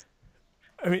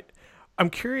 I mean, I'm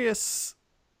curious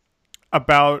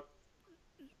about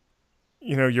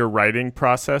your writing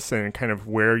process and kind of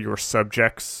where your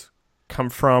subjects come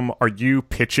from? Are you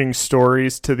pitching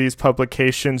stories to these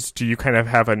publications? Do you kind of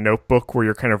have a notebook where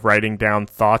you're kind of writing down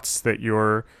thoughts that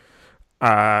you're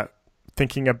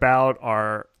thinking about?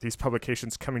 Are these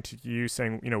publications coming to you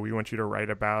saying, we want you to write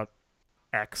about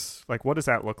X? Like, what does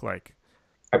that look like?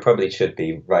 I probably should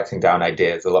be writing down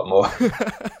ideas a lot more.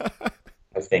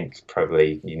 I think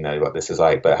probably you know what this is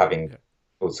like, but having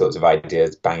all sorts of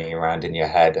ideas banging around in your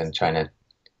head and trying to,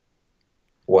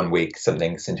 one week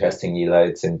something's interesting you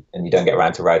loads and you don't get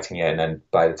around to writing it, and then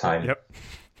by the time Yep.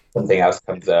 something else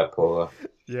comes up, or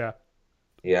Yeah.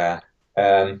 yeah.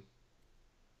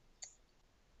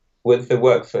 With the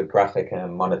work for Graphic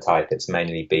and Monotype, it's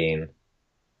mainly been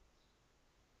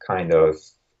kind of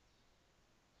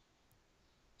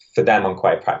for them on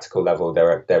quite a practical level.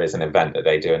 There is an event that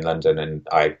they do in London, and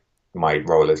my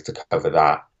role is to cover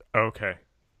that. Okay.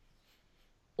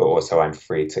 But also I'm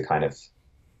free to kind of,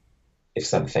 if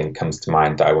something comes to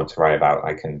mind that I want to write about,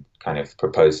 I can kind of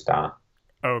propose that.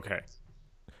 Okay.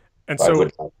 And But I so,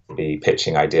 would like to be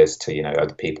pitching ideas to,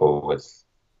 other people with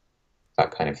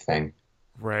that kind of thing.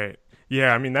 right.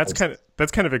 Yeah, I mean that's kind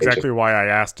of exactly why I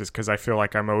asked, is because I feel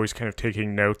like I'm always kind of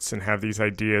taking notes and have these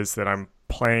ideas that I'm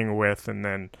playing with, and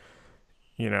then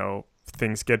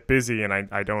things get busy and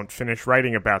I don't finish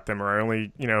writing about them, or I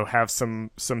only have some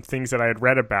things that I had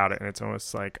read about it, and it's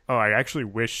almost like, oh, I actually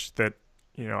wish that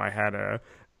I had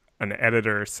an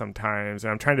editor sometimes,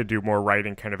 and I'm trying to do more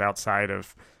writing kind of outside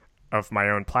of my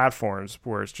own platforms,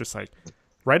 where it's just like,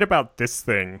 write about this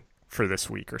thing for this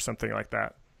week or something like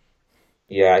that.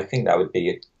 Yeah, I think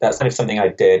that's kind of something I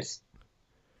did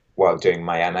while doing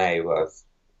my MA, was,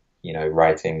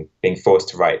 being forced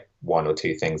to write one or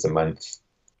two things a month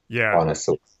Yeah. on a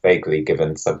sort of vaguely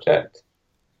given subject.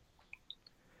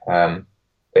 But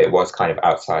it was kind of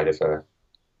outside of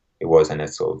it was in a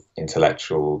sort of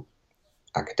intellectual,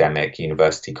 academic,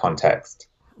 university context,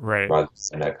 Right. rather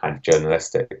than a kind of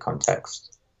journalistic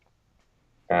context.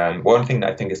 One thing that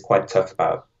I think is quite tough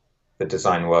about the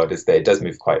design world is that it does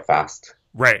move quite fast.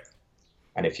 Right.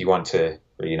 And if you want to,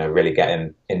 really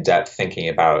get in depth thinking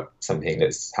about something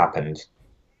that's happened,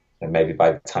 and maybe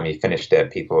by the time you finished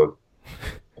it, people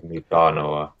have moved on,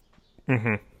 or.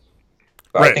 Mm-hmm.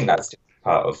 But Right. I think that's just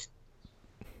part of.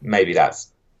 Maybe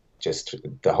that's just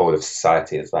the whole of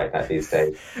society is like that these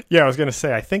days. Yeah, I was gonna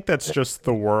say, I think that's just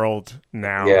the world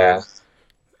now. Yeah,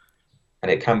 and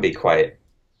it can be quite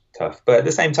tough. But at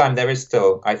the same time, there is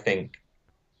still, I think,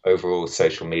 overall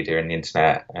social media and the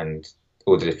internet and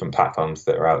all the different platforms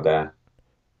that are out there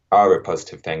are a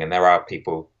positive thing. And there are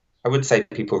people, I would say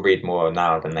people read more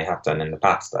now than they have done in the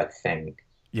past, I think.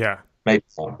 Yeah. Maybe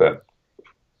not, but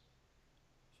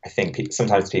I think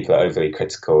sometimes people are overly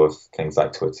critical of things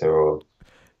like Twitter or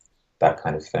that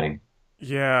kind of thing.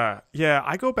 Yeah. Yeah.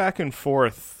 I go back and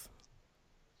forth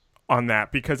on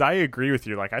that, because I agree with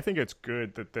you. Like, I think it's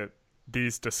good that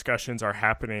these discussions are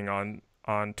happening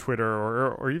on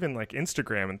Twitter or even like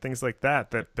Instagram and things like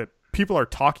that people are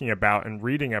talking about and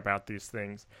reading about these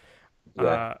things.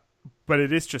 Yeah. But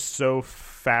it is just so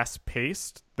fast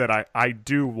paced that I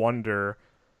do wonder,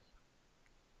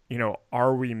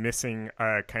 are we missing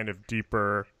a kind of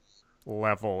deeper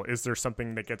level? Is there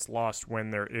something that gets lost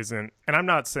when there isn't? And I'm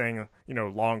not saying,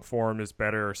 long form is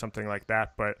better or something like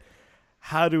that, but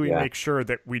how do we make sure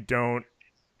that we don't,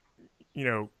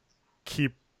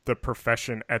 keep the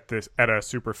profession at a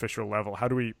superficial level? How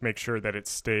do we make sure that it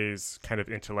stays kind of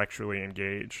intellectually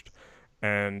engaged?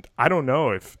 And I don't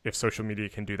know if social media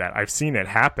can do that. I've seen it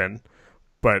happen,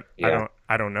 but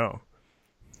I don't know.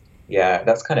 Yeah,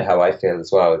 that's kind of how I feel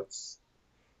as well.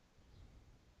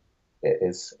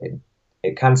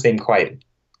 It can seem quite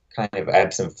kind of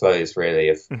ebbs and flows really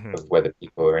of whether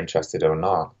people are interested or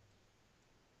not,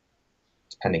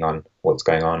 depending on what's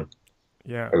going on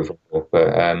overall.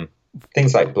 But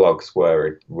things like blogs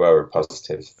were a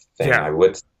positive thing, I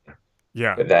would say.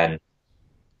 Yeah. But then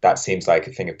that seems like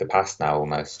a thing of the past now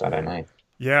almost. I don't know.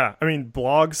 Yeah, I mean,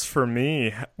 blogs for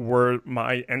me were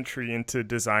my entry into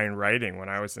design writing. When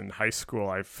I was in high school,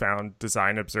 I found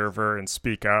Design Observer and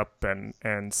Speak Up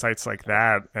and sites like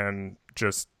that, and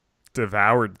just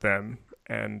devoured them.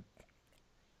 And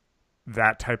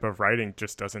that type of writing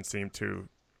just doesn't seem to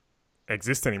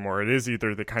exist anymore. It is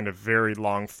either the kind of very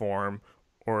long form,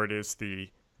 or it is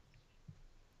the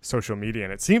social media.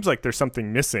 And it seems like there's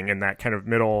something missing in that kind of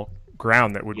middle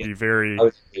ground that would be very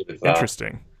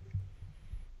interesting.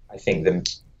 I think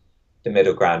the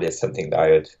middle ground is something that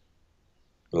I would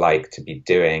like to be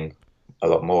doing a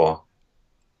lot more.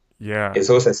 Yeah. It's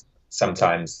also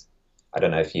sometimes, I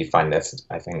don't know if you find this,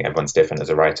 I think everyone's different as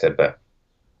a writer, but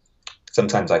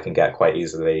sometimes I can get quite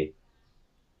easily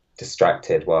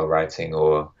distracted while writing,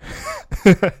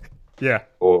 Yeah.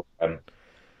 or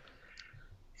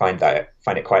find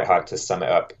it quite hard to sum it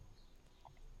up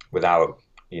without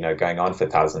going on for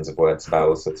thousands of words about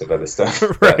all sorts of other stuff.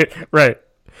 But Right, right.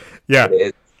 Yeah.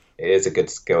 it is a good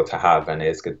skill to have, and it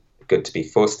is good to be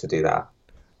forced to do that.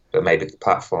 But maybe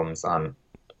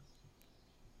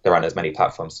there aren't as many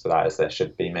platforms for that as there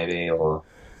should be, maybe. Or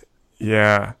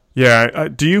Yeah. Yeah.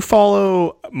 Do you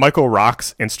follow Michael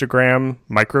Rock's Instagram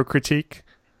micro critique?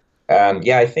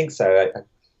 yeah, I think so.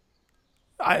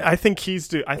 I think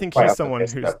I think Quite he's often someone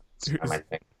missed who's, up Instagram, I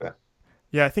think. But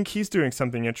yeah, I think he's doing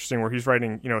something interesting where he's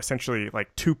writing, essentially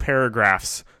like two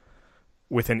paragraphs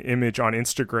with an image on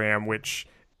Instagram, which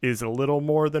is a little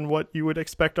more than what you would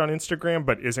expect on Instagram,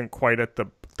 but isn't quite at the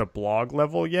blog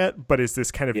level yet, but is this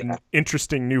kind of yeah,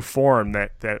 interesting new form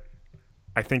that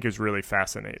I think is really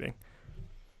fascinating.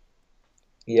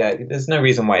 yeah, there's no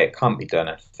reason why it can't be done.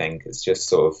 I think it's just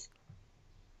sort of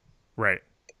Right.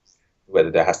 whether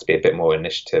there has to be a bit more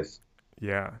initiative,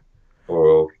 Yeah.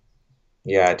 or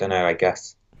yeah, I don't know. I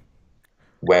guess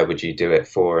where would you do it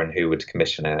for, and who would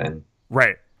commission it, and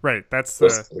Right. Right. That's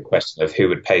the question of who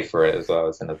would pay for it as well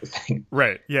is another thing.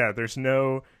 right. Yeah, there's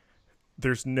no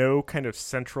kind of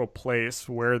central place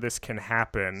where this can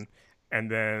happen, and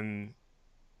then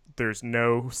there's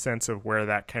no sense of where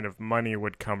that kind of money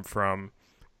would come from,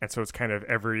 and so it's kind of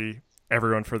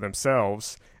everyone for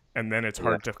themselves, and then it's Yeah.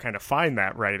 hard to kind of find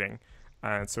that writing,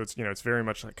 and so it's it's very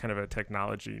much like kind of a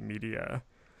technology media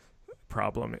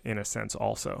problem in a sense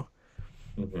also.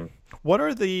 Hmm. What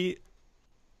are the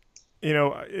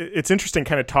it's interesting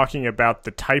kind of talking about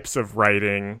the types of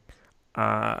writing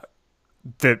uh,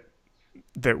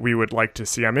 that we would like to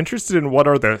see. I'm interested in what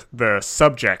are the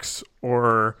subjects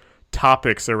or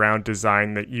topics around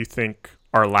design that you think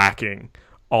are lacking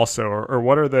also, or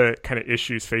what are the kind of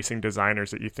issues facing designers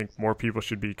that you think more people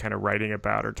should be kind of writing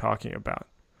about or talking about?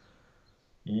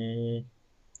 Mm,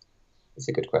 it's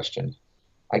a good question.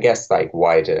 I guess like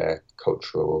wider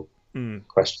cultural Mm,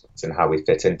 questions and how we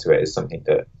fit into it is something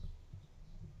that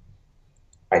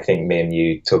I think me and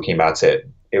you talking about it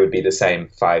would be the same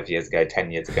 5 years ago,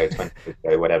 10 years ago, 20 years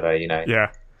ago, whatever.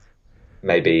 yeah,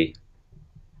 Maybe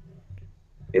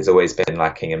it's always been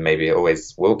lacking, and maybe it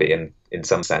always will be in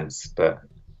some sense. But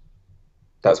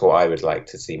that's what I would like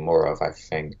to see more of, I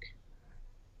think.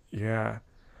 yeah,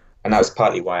 And that was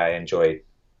partly why I enjoy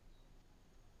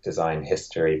design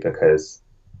history, because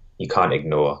you can't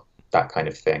ignore that kind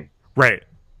of thing. right,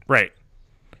 right,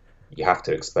 You have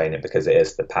to explain it because it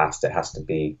is the past. It has to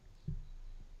be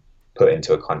put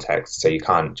into a context. So you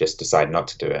can't just decide not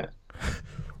to do it.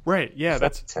 right. Yeah, If that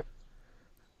that's makes sense.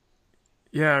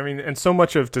 yeah. I mean, and so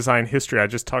much of design history. I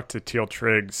just talked to Teal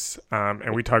Triggs,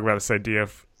 and we talk about this idea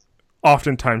of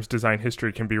oftentimes design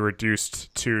history can be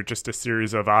reduced to just a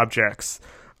series of objects,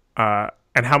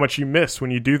 and how much you miss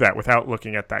when you do that without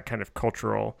looking at that kind of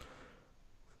cultural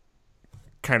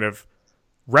kind of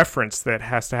reference that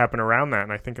has to happen around that.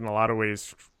 And I think in a lot of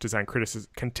ways,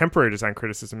 contemporary design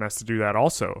criticism has to do that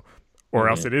also, or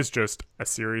else Mhm. it is just a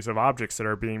series of objects that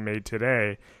are being made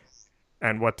today.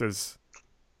 And what does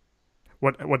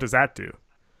that do?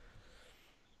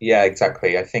 Yeah,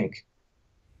 exactly. I think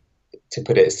to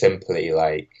put it simply,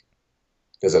 like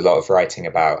there's a lot of writing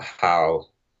about how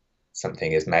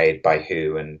something is made by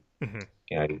who, and Hmm.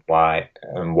 why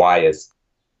is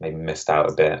maybe missed out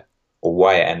a bit, or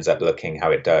why it ends up looking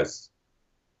how it does.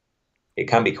 It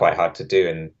can be quite hard to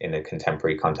do in a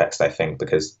contemporary context, I think,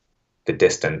 because the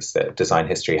distance that design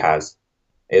history has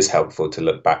is helpful to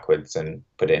look backwards and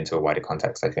put it into a wider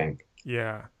context, I think.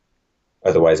 Yeah,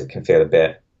 Otherwise, it can feel a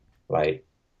bit like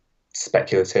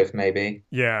speculative, maybe.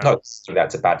 yeah, Not that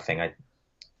that's a bad thing. I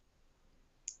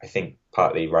think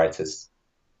partly writers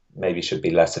maybe should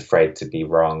be less afraid to be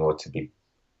wrong, or to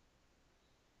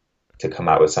come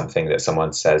out with something that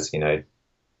someone says, I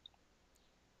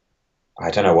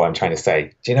don't know what I'm trying to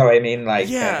say. Do you know what I mean? Like,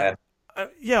 yeah,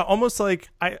 yeah. Almost like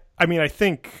I mean, I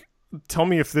think. Tell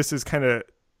me if this is kind of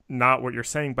not what you're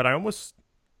saying, but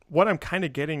what I'm kind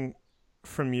of getting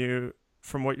from you,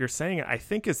 from what you're saying, I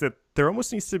think is that there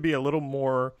almost needs to be a little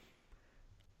more,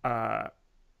 uh,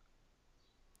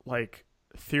 like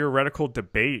theoretical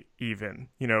debate. Even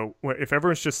if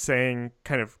everyone's just saying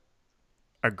kind of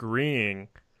agreeing,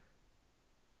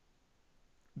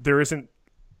 there isn't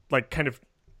like kind of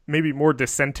maybe more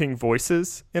dissenting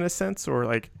voices in a sense, or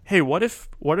like, hey, what if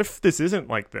this isn't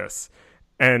like this,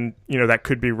 and that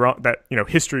could be wrong, that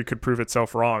history could prove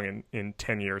itself wrong in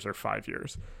 10 years or 5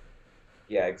 years.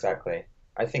 yeah, exactly.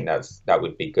 I think that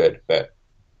would be good, but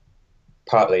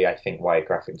partly I think why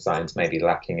graphic design's maybe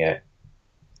lacking it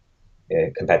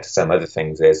compared to some other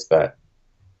things is that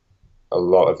a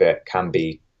lot of it can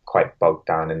be quite bogged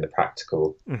down in the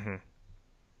practical Mm-hmm.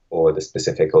 or the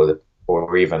specific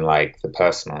or even like the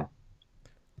personal.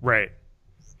 Right.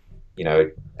 You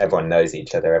know, everyone knows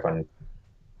each other, everyone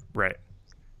Right.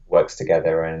 works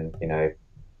together, and you know,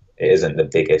 it isn't the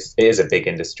biggest. It is a big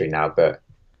industry now, but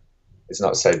it's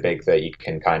not so big that you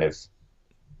can kind of.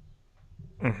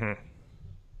 Mm-hmm.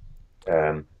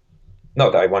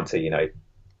 Not that I want to, you know,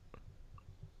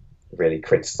 really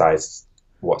criticize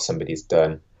what somebody's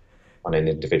done on an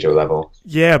individual level.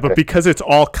 Yeah, but because it's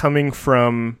all coming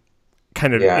from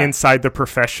kind of Yeah. inside the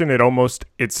profession,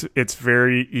 it's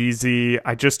very easy.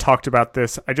 I just talked about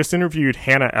this. I just interviewed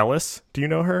Hannah Ellis. Do you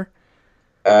know her?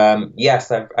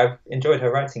 Yes, I've enjoyed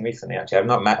her writing recently. Actually, I've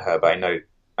not met her, but I know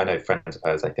friends of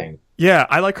hers. I think. Yeah,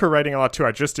 I like her writing a lot too.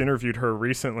 I just interviewed her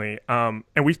recently, and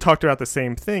we talked about the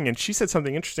same thing. And she said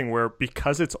something interesting where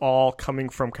because it's all coming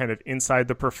from kind of inside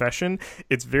the profession,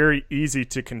 it's very easy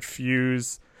to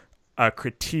confuse a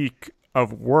critique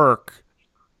of work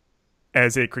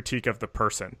as a critique of the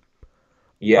person.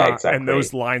 Yeah, And exactly.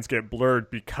 those lines get blurred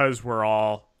because we're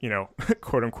all,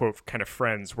 quote unquote, kind of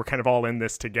friends. We're kind of all in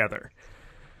this together,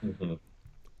 Hmm.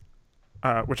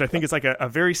 which I think is like a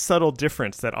very subtle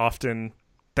difference that often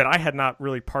that I had not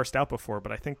really parsed out before.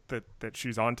 But I think that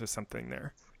she's onto something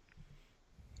there.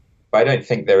 But I don't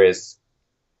think there is.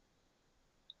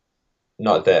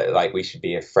 Not that like we should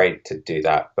be afraid to do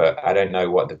that, but I don't know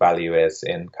what the value is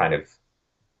in kind of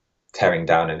tearing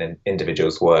down an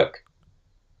individual's work.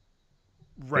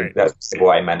 Right, That's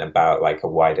what I meant about like a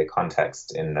wider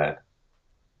context in the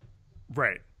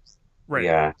right, right,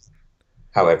 yeah,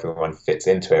 how everyone fits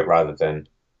into it rather than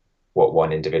what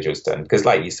one individual's done. Because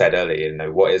like you said earlier, you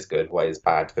know, what is good, what is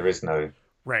bad,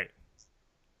 right,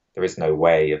 there is no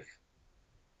way of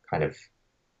kind of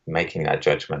making that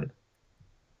judgment.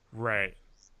 right.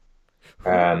 Who?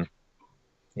 Um,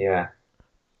 yeah,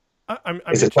 I'm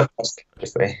it's a interested. tough question,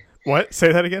 obviously. What?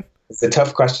 Say that again. It's a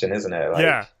tough question, isn't it?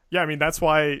 Yeah. Like, Yeah, I mean that's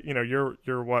why,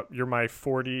 you're my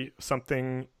 40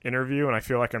 something interview and I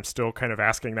feel like I'm still kind of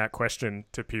asking that question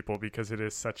to people because it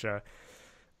is such a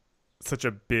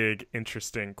big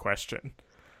interesting question.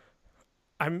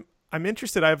 I'm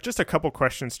interested. I have just a couple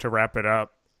questions to wrap it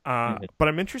up. mhm. But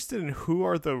I'm interested in who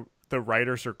are the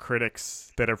writers or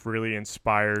critics that have really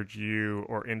inspired you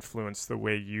or influenced the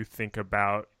way you think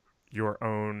about your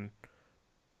own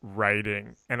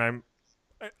writing. And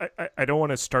I don't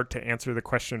want to start to answer the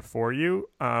question for you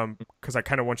because I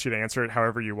kind of want you to answer it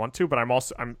however you want to. But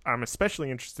I'm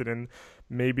especially interested in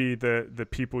maybe the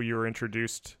people you were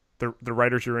introduced the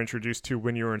writers you were introduced to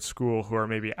when you were in school who are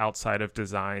maybe outside of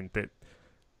design that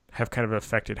have kind of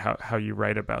affected how you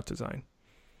write about design.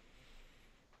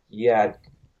 Yeah,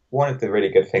 one of the really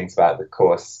good things about the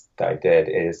course that I did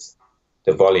is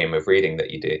the volume of reading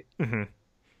that you do. Mm-hmm.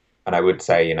 And I would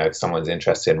say, you know, if someone's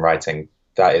interested in writing,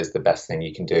 that is the best thing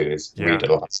you can do is Yeah. read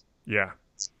a lot Yeah.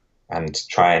 and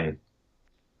try and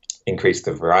increase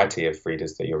the variety of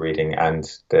readers that you're reading and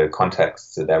the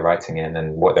contexts that they're writing in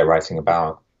and what they're writing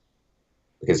about.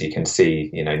 Because you can see,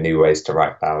 you know, new ways to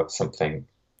write about something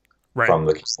Right. from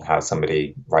looking at how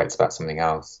somebody writes about something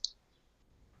else.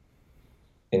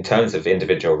 In terms of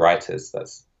individual writers,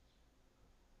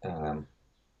 um,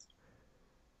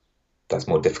 that's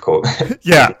more difficult for me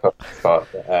Yeah. to put on the spot.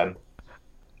 But,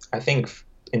 I think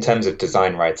in terms of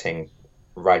design writing,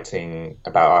 writing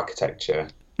about architecture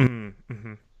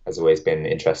Mm-hmm. has always been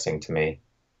interesting to me,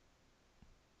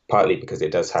 partly because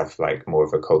it does have like more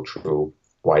of a cultural,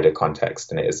 wider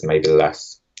context, and it is maybe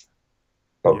less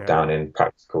bogged Yeah. down in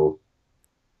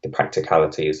the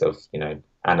practicalities of, you know,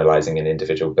 analyzing an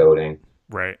individual building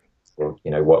Right. or,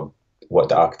 you know, what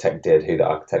the architect did, who the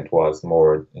architect was,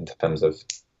 more in terms of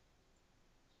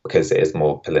because it is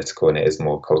more political and it is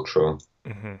more cultural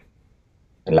Mm-hmm.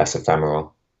 and less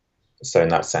ephemeral. So in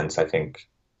that sense, I think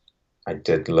I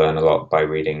did learn a lot by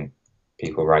reading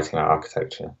people writing about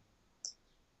architecture.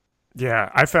 Yeah,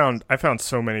 I found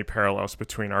so many parallels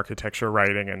between architecture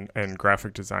writing and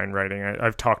graphic design writing.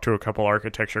 I've talked to a couple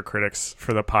architecture critics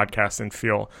for the podcast and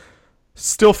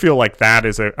still feel like that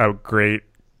is a great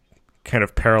kind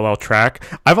of parallel track.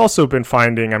 I've also been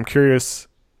finding I'm curious.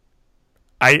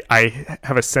 I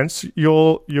have a sense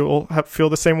feel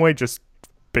the same way just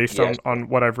based Yeah, on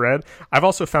what I've read. I've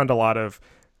also found a lot of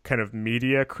kind of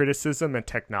media criticism and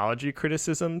technology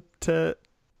criticism to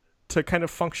kind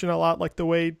of function a lot like the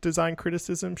way design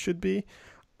criticism should be,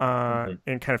 hmm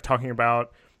and kind of talking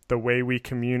about the way we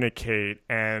communicate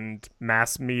and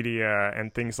mass media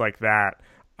and things like that.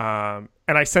 And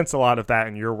I sense a lot of that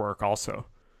in your work also.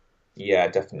 yeah,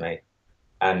 definitely.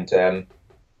 And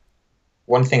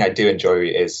one thing I do enjoy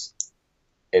is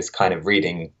kind of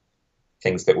reading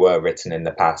things that were written in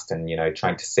the past, and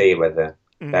trying to see whether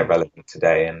they're relevant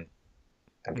today, and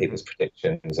people's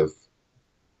predictions of,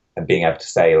 and being able to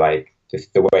say, like,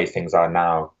 if the way things are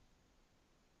now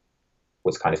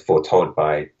was kind of foretold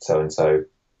by so and so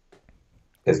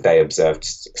because they observed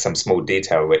some small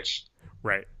detail which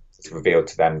Right. revealed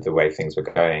to them the way things were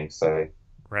going. So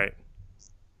Right.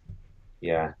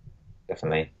 yeah,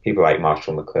 definitely people like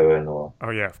Marshall McLuhan or Oh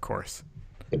yeah, of course.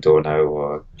 Adorno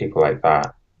or people like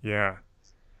that, Yeah.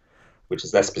 which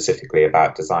is less specifically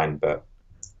about design, but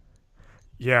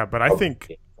Yeah, but I think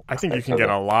you can get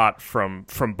a lot from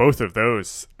both of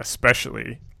those,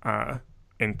 especially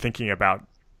in thinking about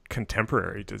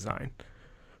contemporary design.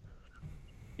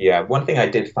 Yeah, one thing I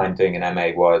did find doing an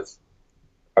MA was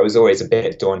I was always a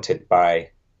bit daunted by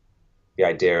the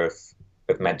idea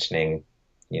of mentioning,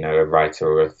 a writer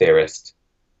or a theorist,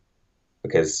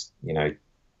 because,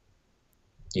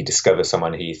 you discover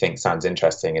someone who you think sounds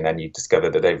interesting, and then you discover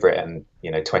that they've written,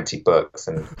 20 books,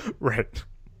 and Right.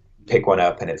 pick one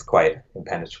up and it's quite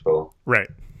impenetrable. Right.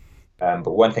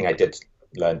 But one thing I did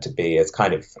learn to be is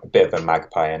kind of a bit of a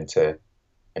magpie, and to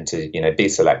be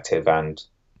selective and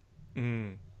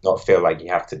not feel like you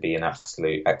have to be an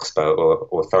absolute expert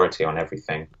or authority on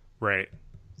everything. Right.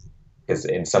 Because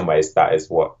in some ways that is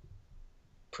what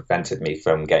prevented me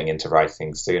from getting into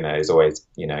writing sooner, is always,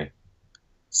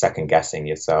 second guessing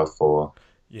yourself, or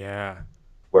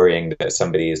worrying that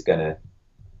somebody is gonna,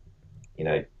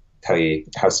 tell you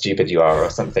how stupid you are or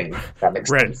something. That makes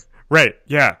sense. Right.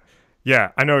 Yeah.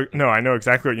 Yeah, I know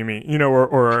exactly what you mean.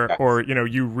 Or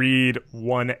you read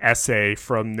one essay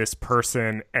from this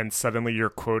person and suddenly you're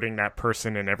quoting that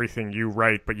person in everything you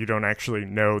write, but you don't actually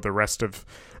know the rest of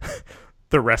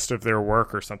their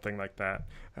work or something like that.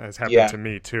 Has happened to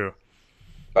me too.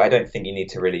 But I don't think you need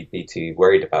to really be too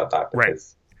worried about that,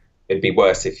 because it'd be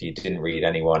worse if you didn't read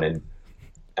anyone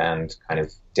and kind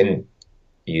of didn't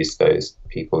use those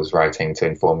people's writing to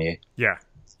inform you. Yeah.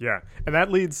 Yeah, and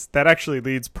that actually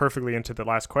leads perfectly into the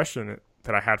last question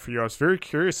that I had for you. I was very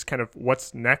curious, kind of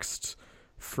what's next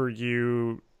for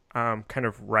you, kind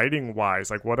of writing wise.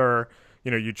 Like, what are,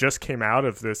 you just came out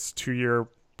of this 2-year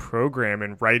program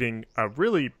and writing a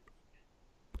really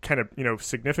kind of,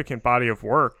 significant body of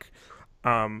work.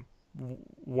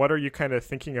 What are you kind of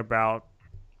thinking about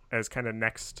as kind of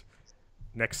next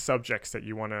subjects that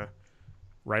you want to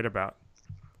write about?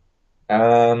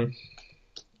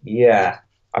 Yeah.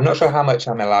 I'm not sure how much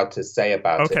I'm allowed to say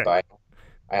about it, but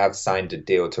I have signed a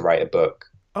deal to write a book.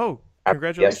 Oh,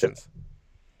 congratulations.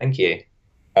 Thank you.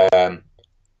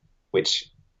 Which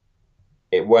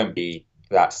it won't be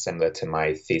that similar to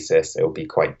my thesis. It'll be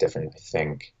quite different, I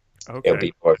think. Okay. It'll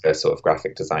be more of a sort of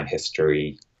graphic design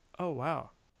history. Oh, wow.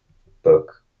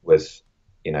 Book with,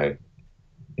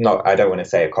 not, I don't want to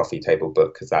say a coffee table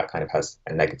book because that kind of has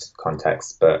a negative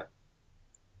context, but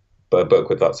a book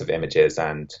with lots of images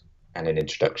and an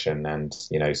introduction, and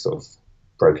sort of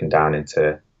broken down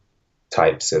into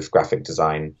types of graphic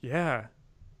design. Yeah.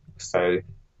 So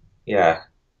yeah.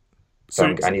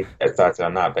 So I need to get started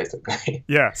on that, basically.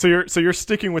 Yeah. So you're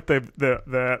sticking with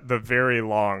the very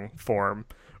long form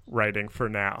writing for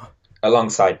now.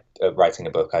 Alongside writing a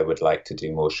book, I would like to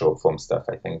do more short form stuff,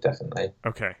 I think, definitely.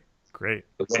 Okay. Great.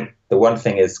 The one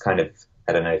thing is kind of,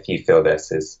 I don't know if you feel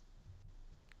this, is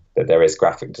that there is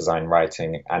graphic design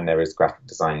writing and there is graphic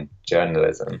design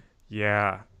journalism.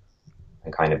 Yeah.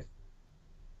 And kind of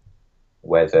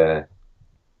whether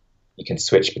you can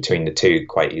switch between the two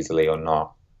quite easily or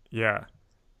not. Yeah.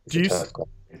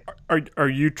 Are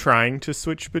you trying to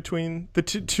switch between the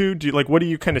two? Do you, like, what do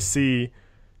you kind of see?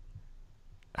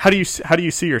 How do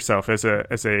you see yourself as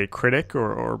a critic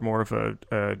or more of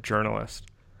a journalist?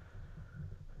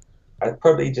 I'd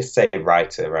probably just say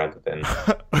writer rather than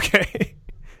okay.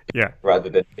 Yeah. Rather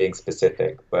than being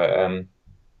specific, but I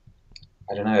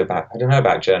don't know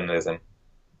about journalism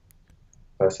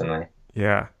personally.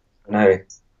 Yeah. No.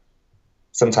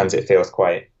 Sometimes it feels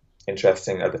quite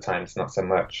interesting, other times not so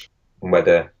much. And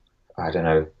whether I don't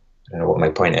know what my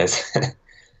point is.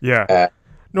 Yeah.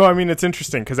 No, I mean, it's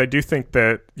interesting because I do think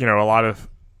that,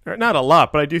 not a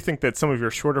lot, but I do think that some of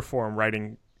your shorter form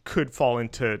writing could fall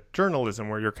into journalism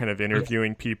where you're kind of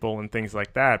interviewing people and things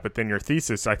like that. But then your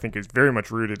thesis, I think, is very much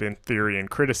rooted in theory and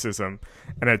criticism.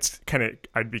 And it's kind of,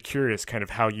 I'd be curious kind of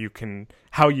how you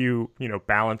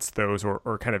balance those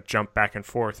or kind of jump back and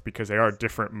forth, because they are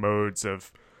different modes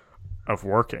of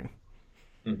working.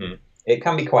 Mm-hmm. It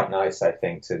can be quite nice, I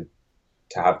think, to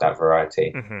have that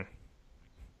variety. Mm-hmm.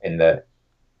 In that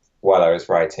while I was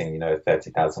writing, a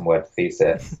 30,000 word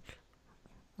thesis,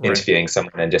 right, interviewing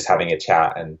someone and just having a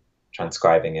chat and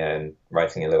transcribing it and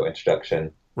writing a little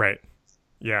introduction. Right.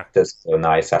 Yeah. does feel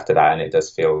nice after that, and it does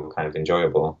feel kind of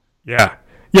enjoyable. Yeah.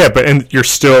 Yeah, but and you're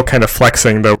still kind of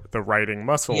flexing the writing Yeah,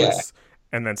 muscles,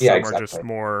 and then yeah, some are just exactly.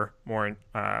 more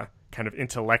kind of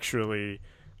intellectually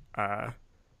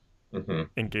Hmm.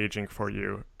 engaging for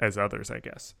you as others, I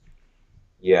guess.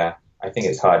 Yeah, I think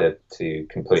it's harder to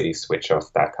completely switch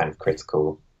off that kind of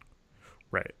critical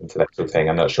Right. intellectual thing.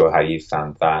 I'm not sure how you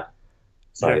found that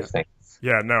side Yeah. of things.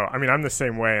 Yeah, no. I mean, I'm the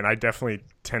same way, and I definitely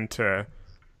tend to.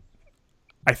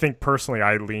 I think personally,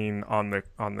 I lean on the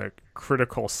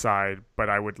critical side, but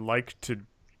I would like to.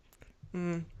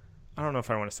 I don't know if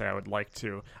I want to say I would like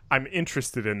to. I'm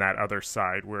interested in that other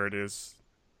side where it is,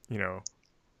 you know,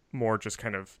 more just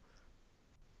kind of,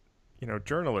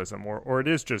 journalism, or it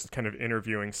is just kind of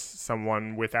interviewing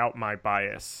someone without my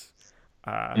bias,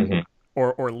 uh, Hmm.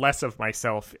 or less of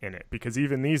myself in it, because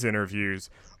even these interviews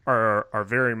are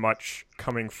very much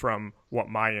coming from what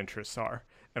my interests are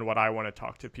and what I want to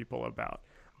talk to people about.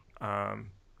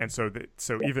 And so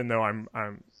even though I'm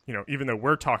even though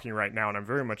we're talking right now and I'm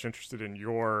very much interested in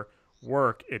your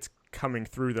work, it's coming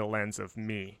through the lens of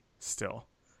me still.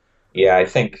 Yeah, I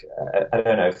think I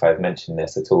don't know if I've mentioned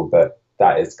this at all, but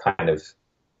that is kind of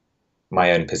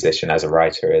my own position as a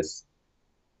writer, is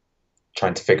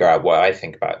trying to figure out what I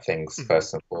think about things Mm-hmm.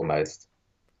 first and foremost,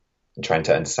 and trying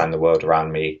to understand the world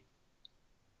around me,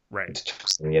 Right,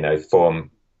 and to,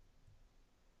 form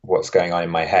what's going on in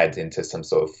my head into some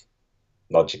sort of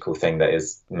logical thing that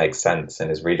is makes sense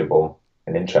and is readable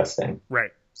and interesting.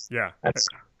 right, yeah, And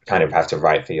kind of have to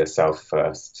write for yourself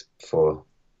first for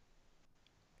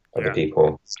other yeah.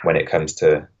 people when it comes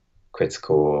to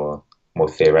critical or more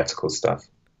theoretical stuff.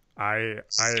 I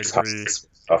Just have to agree. switch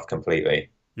off completely.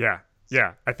 Yeah,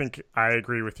 yeah. I think I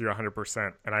agree with you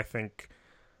 100%, and I think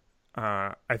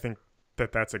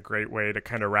that that's a great way to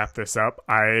kind of wrap this up.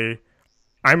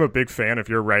 I'm a big fan of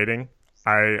your writing.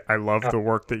 I love Oh, the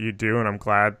work that you do, and I'm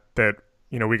glad that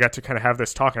we got to kind of have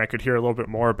this talk, and I could hear a little bit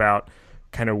more about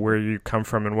kind of where you come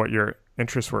from and what your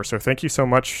interests were. So thank you so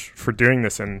much for doing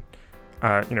this, and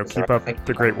it's all keep right. up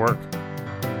the great work.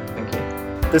 Thank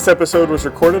you. This episode was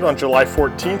recorded on July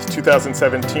 14th,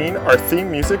 2017. Our theme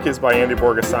music is by Andy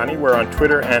Borgasani. We're on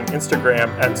Twitter and Instagram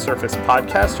at Surface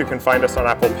Podcast. You can find us on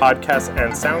Apple Podcasts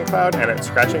and SoundCloud and at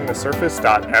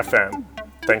scratchingthesurface.fm.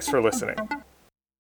 Thanks for listening.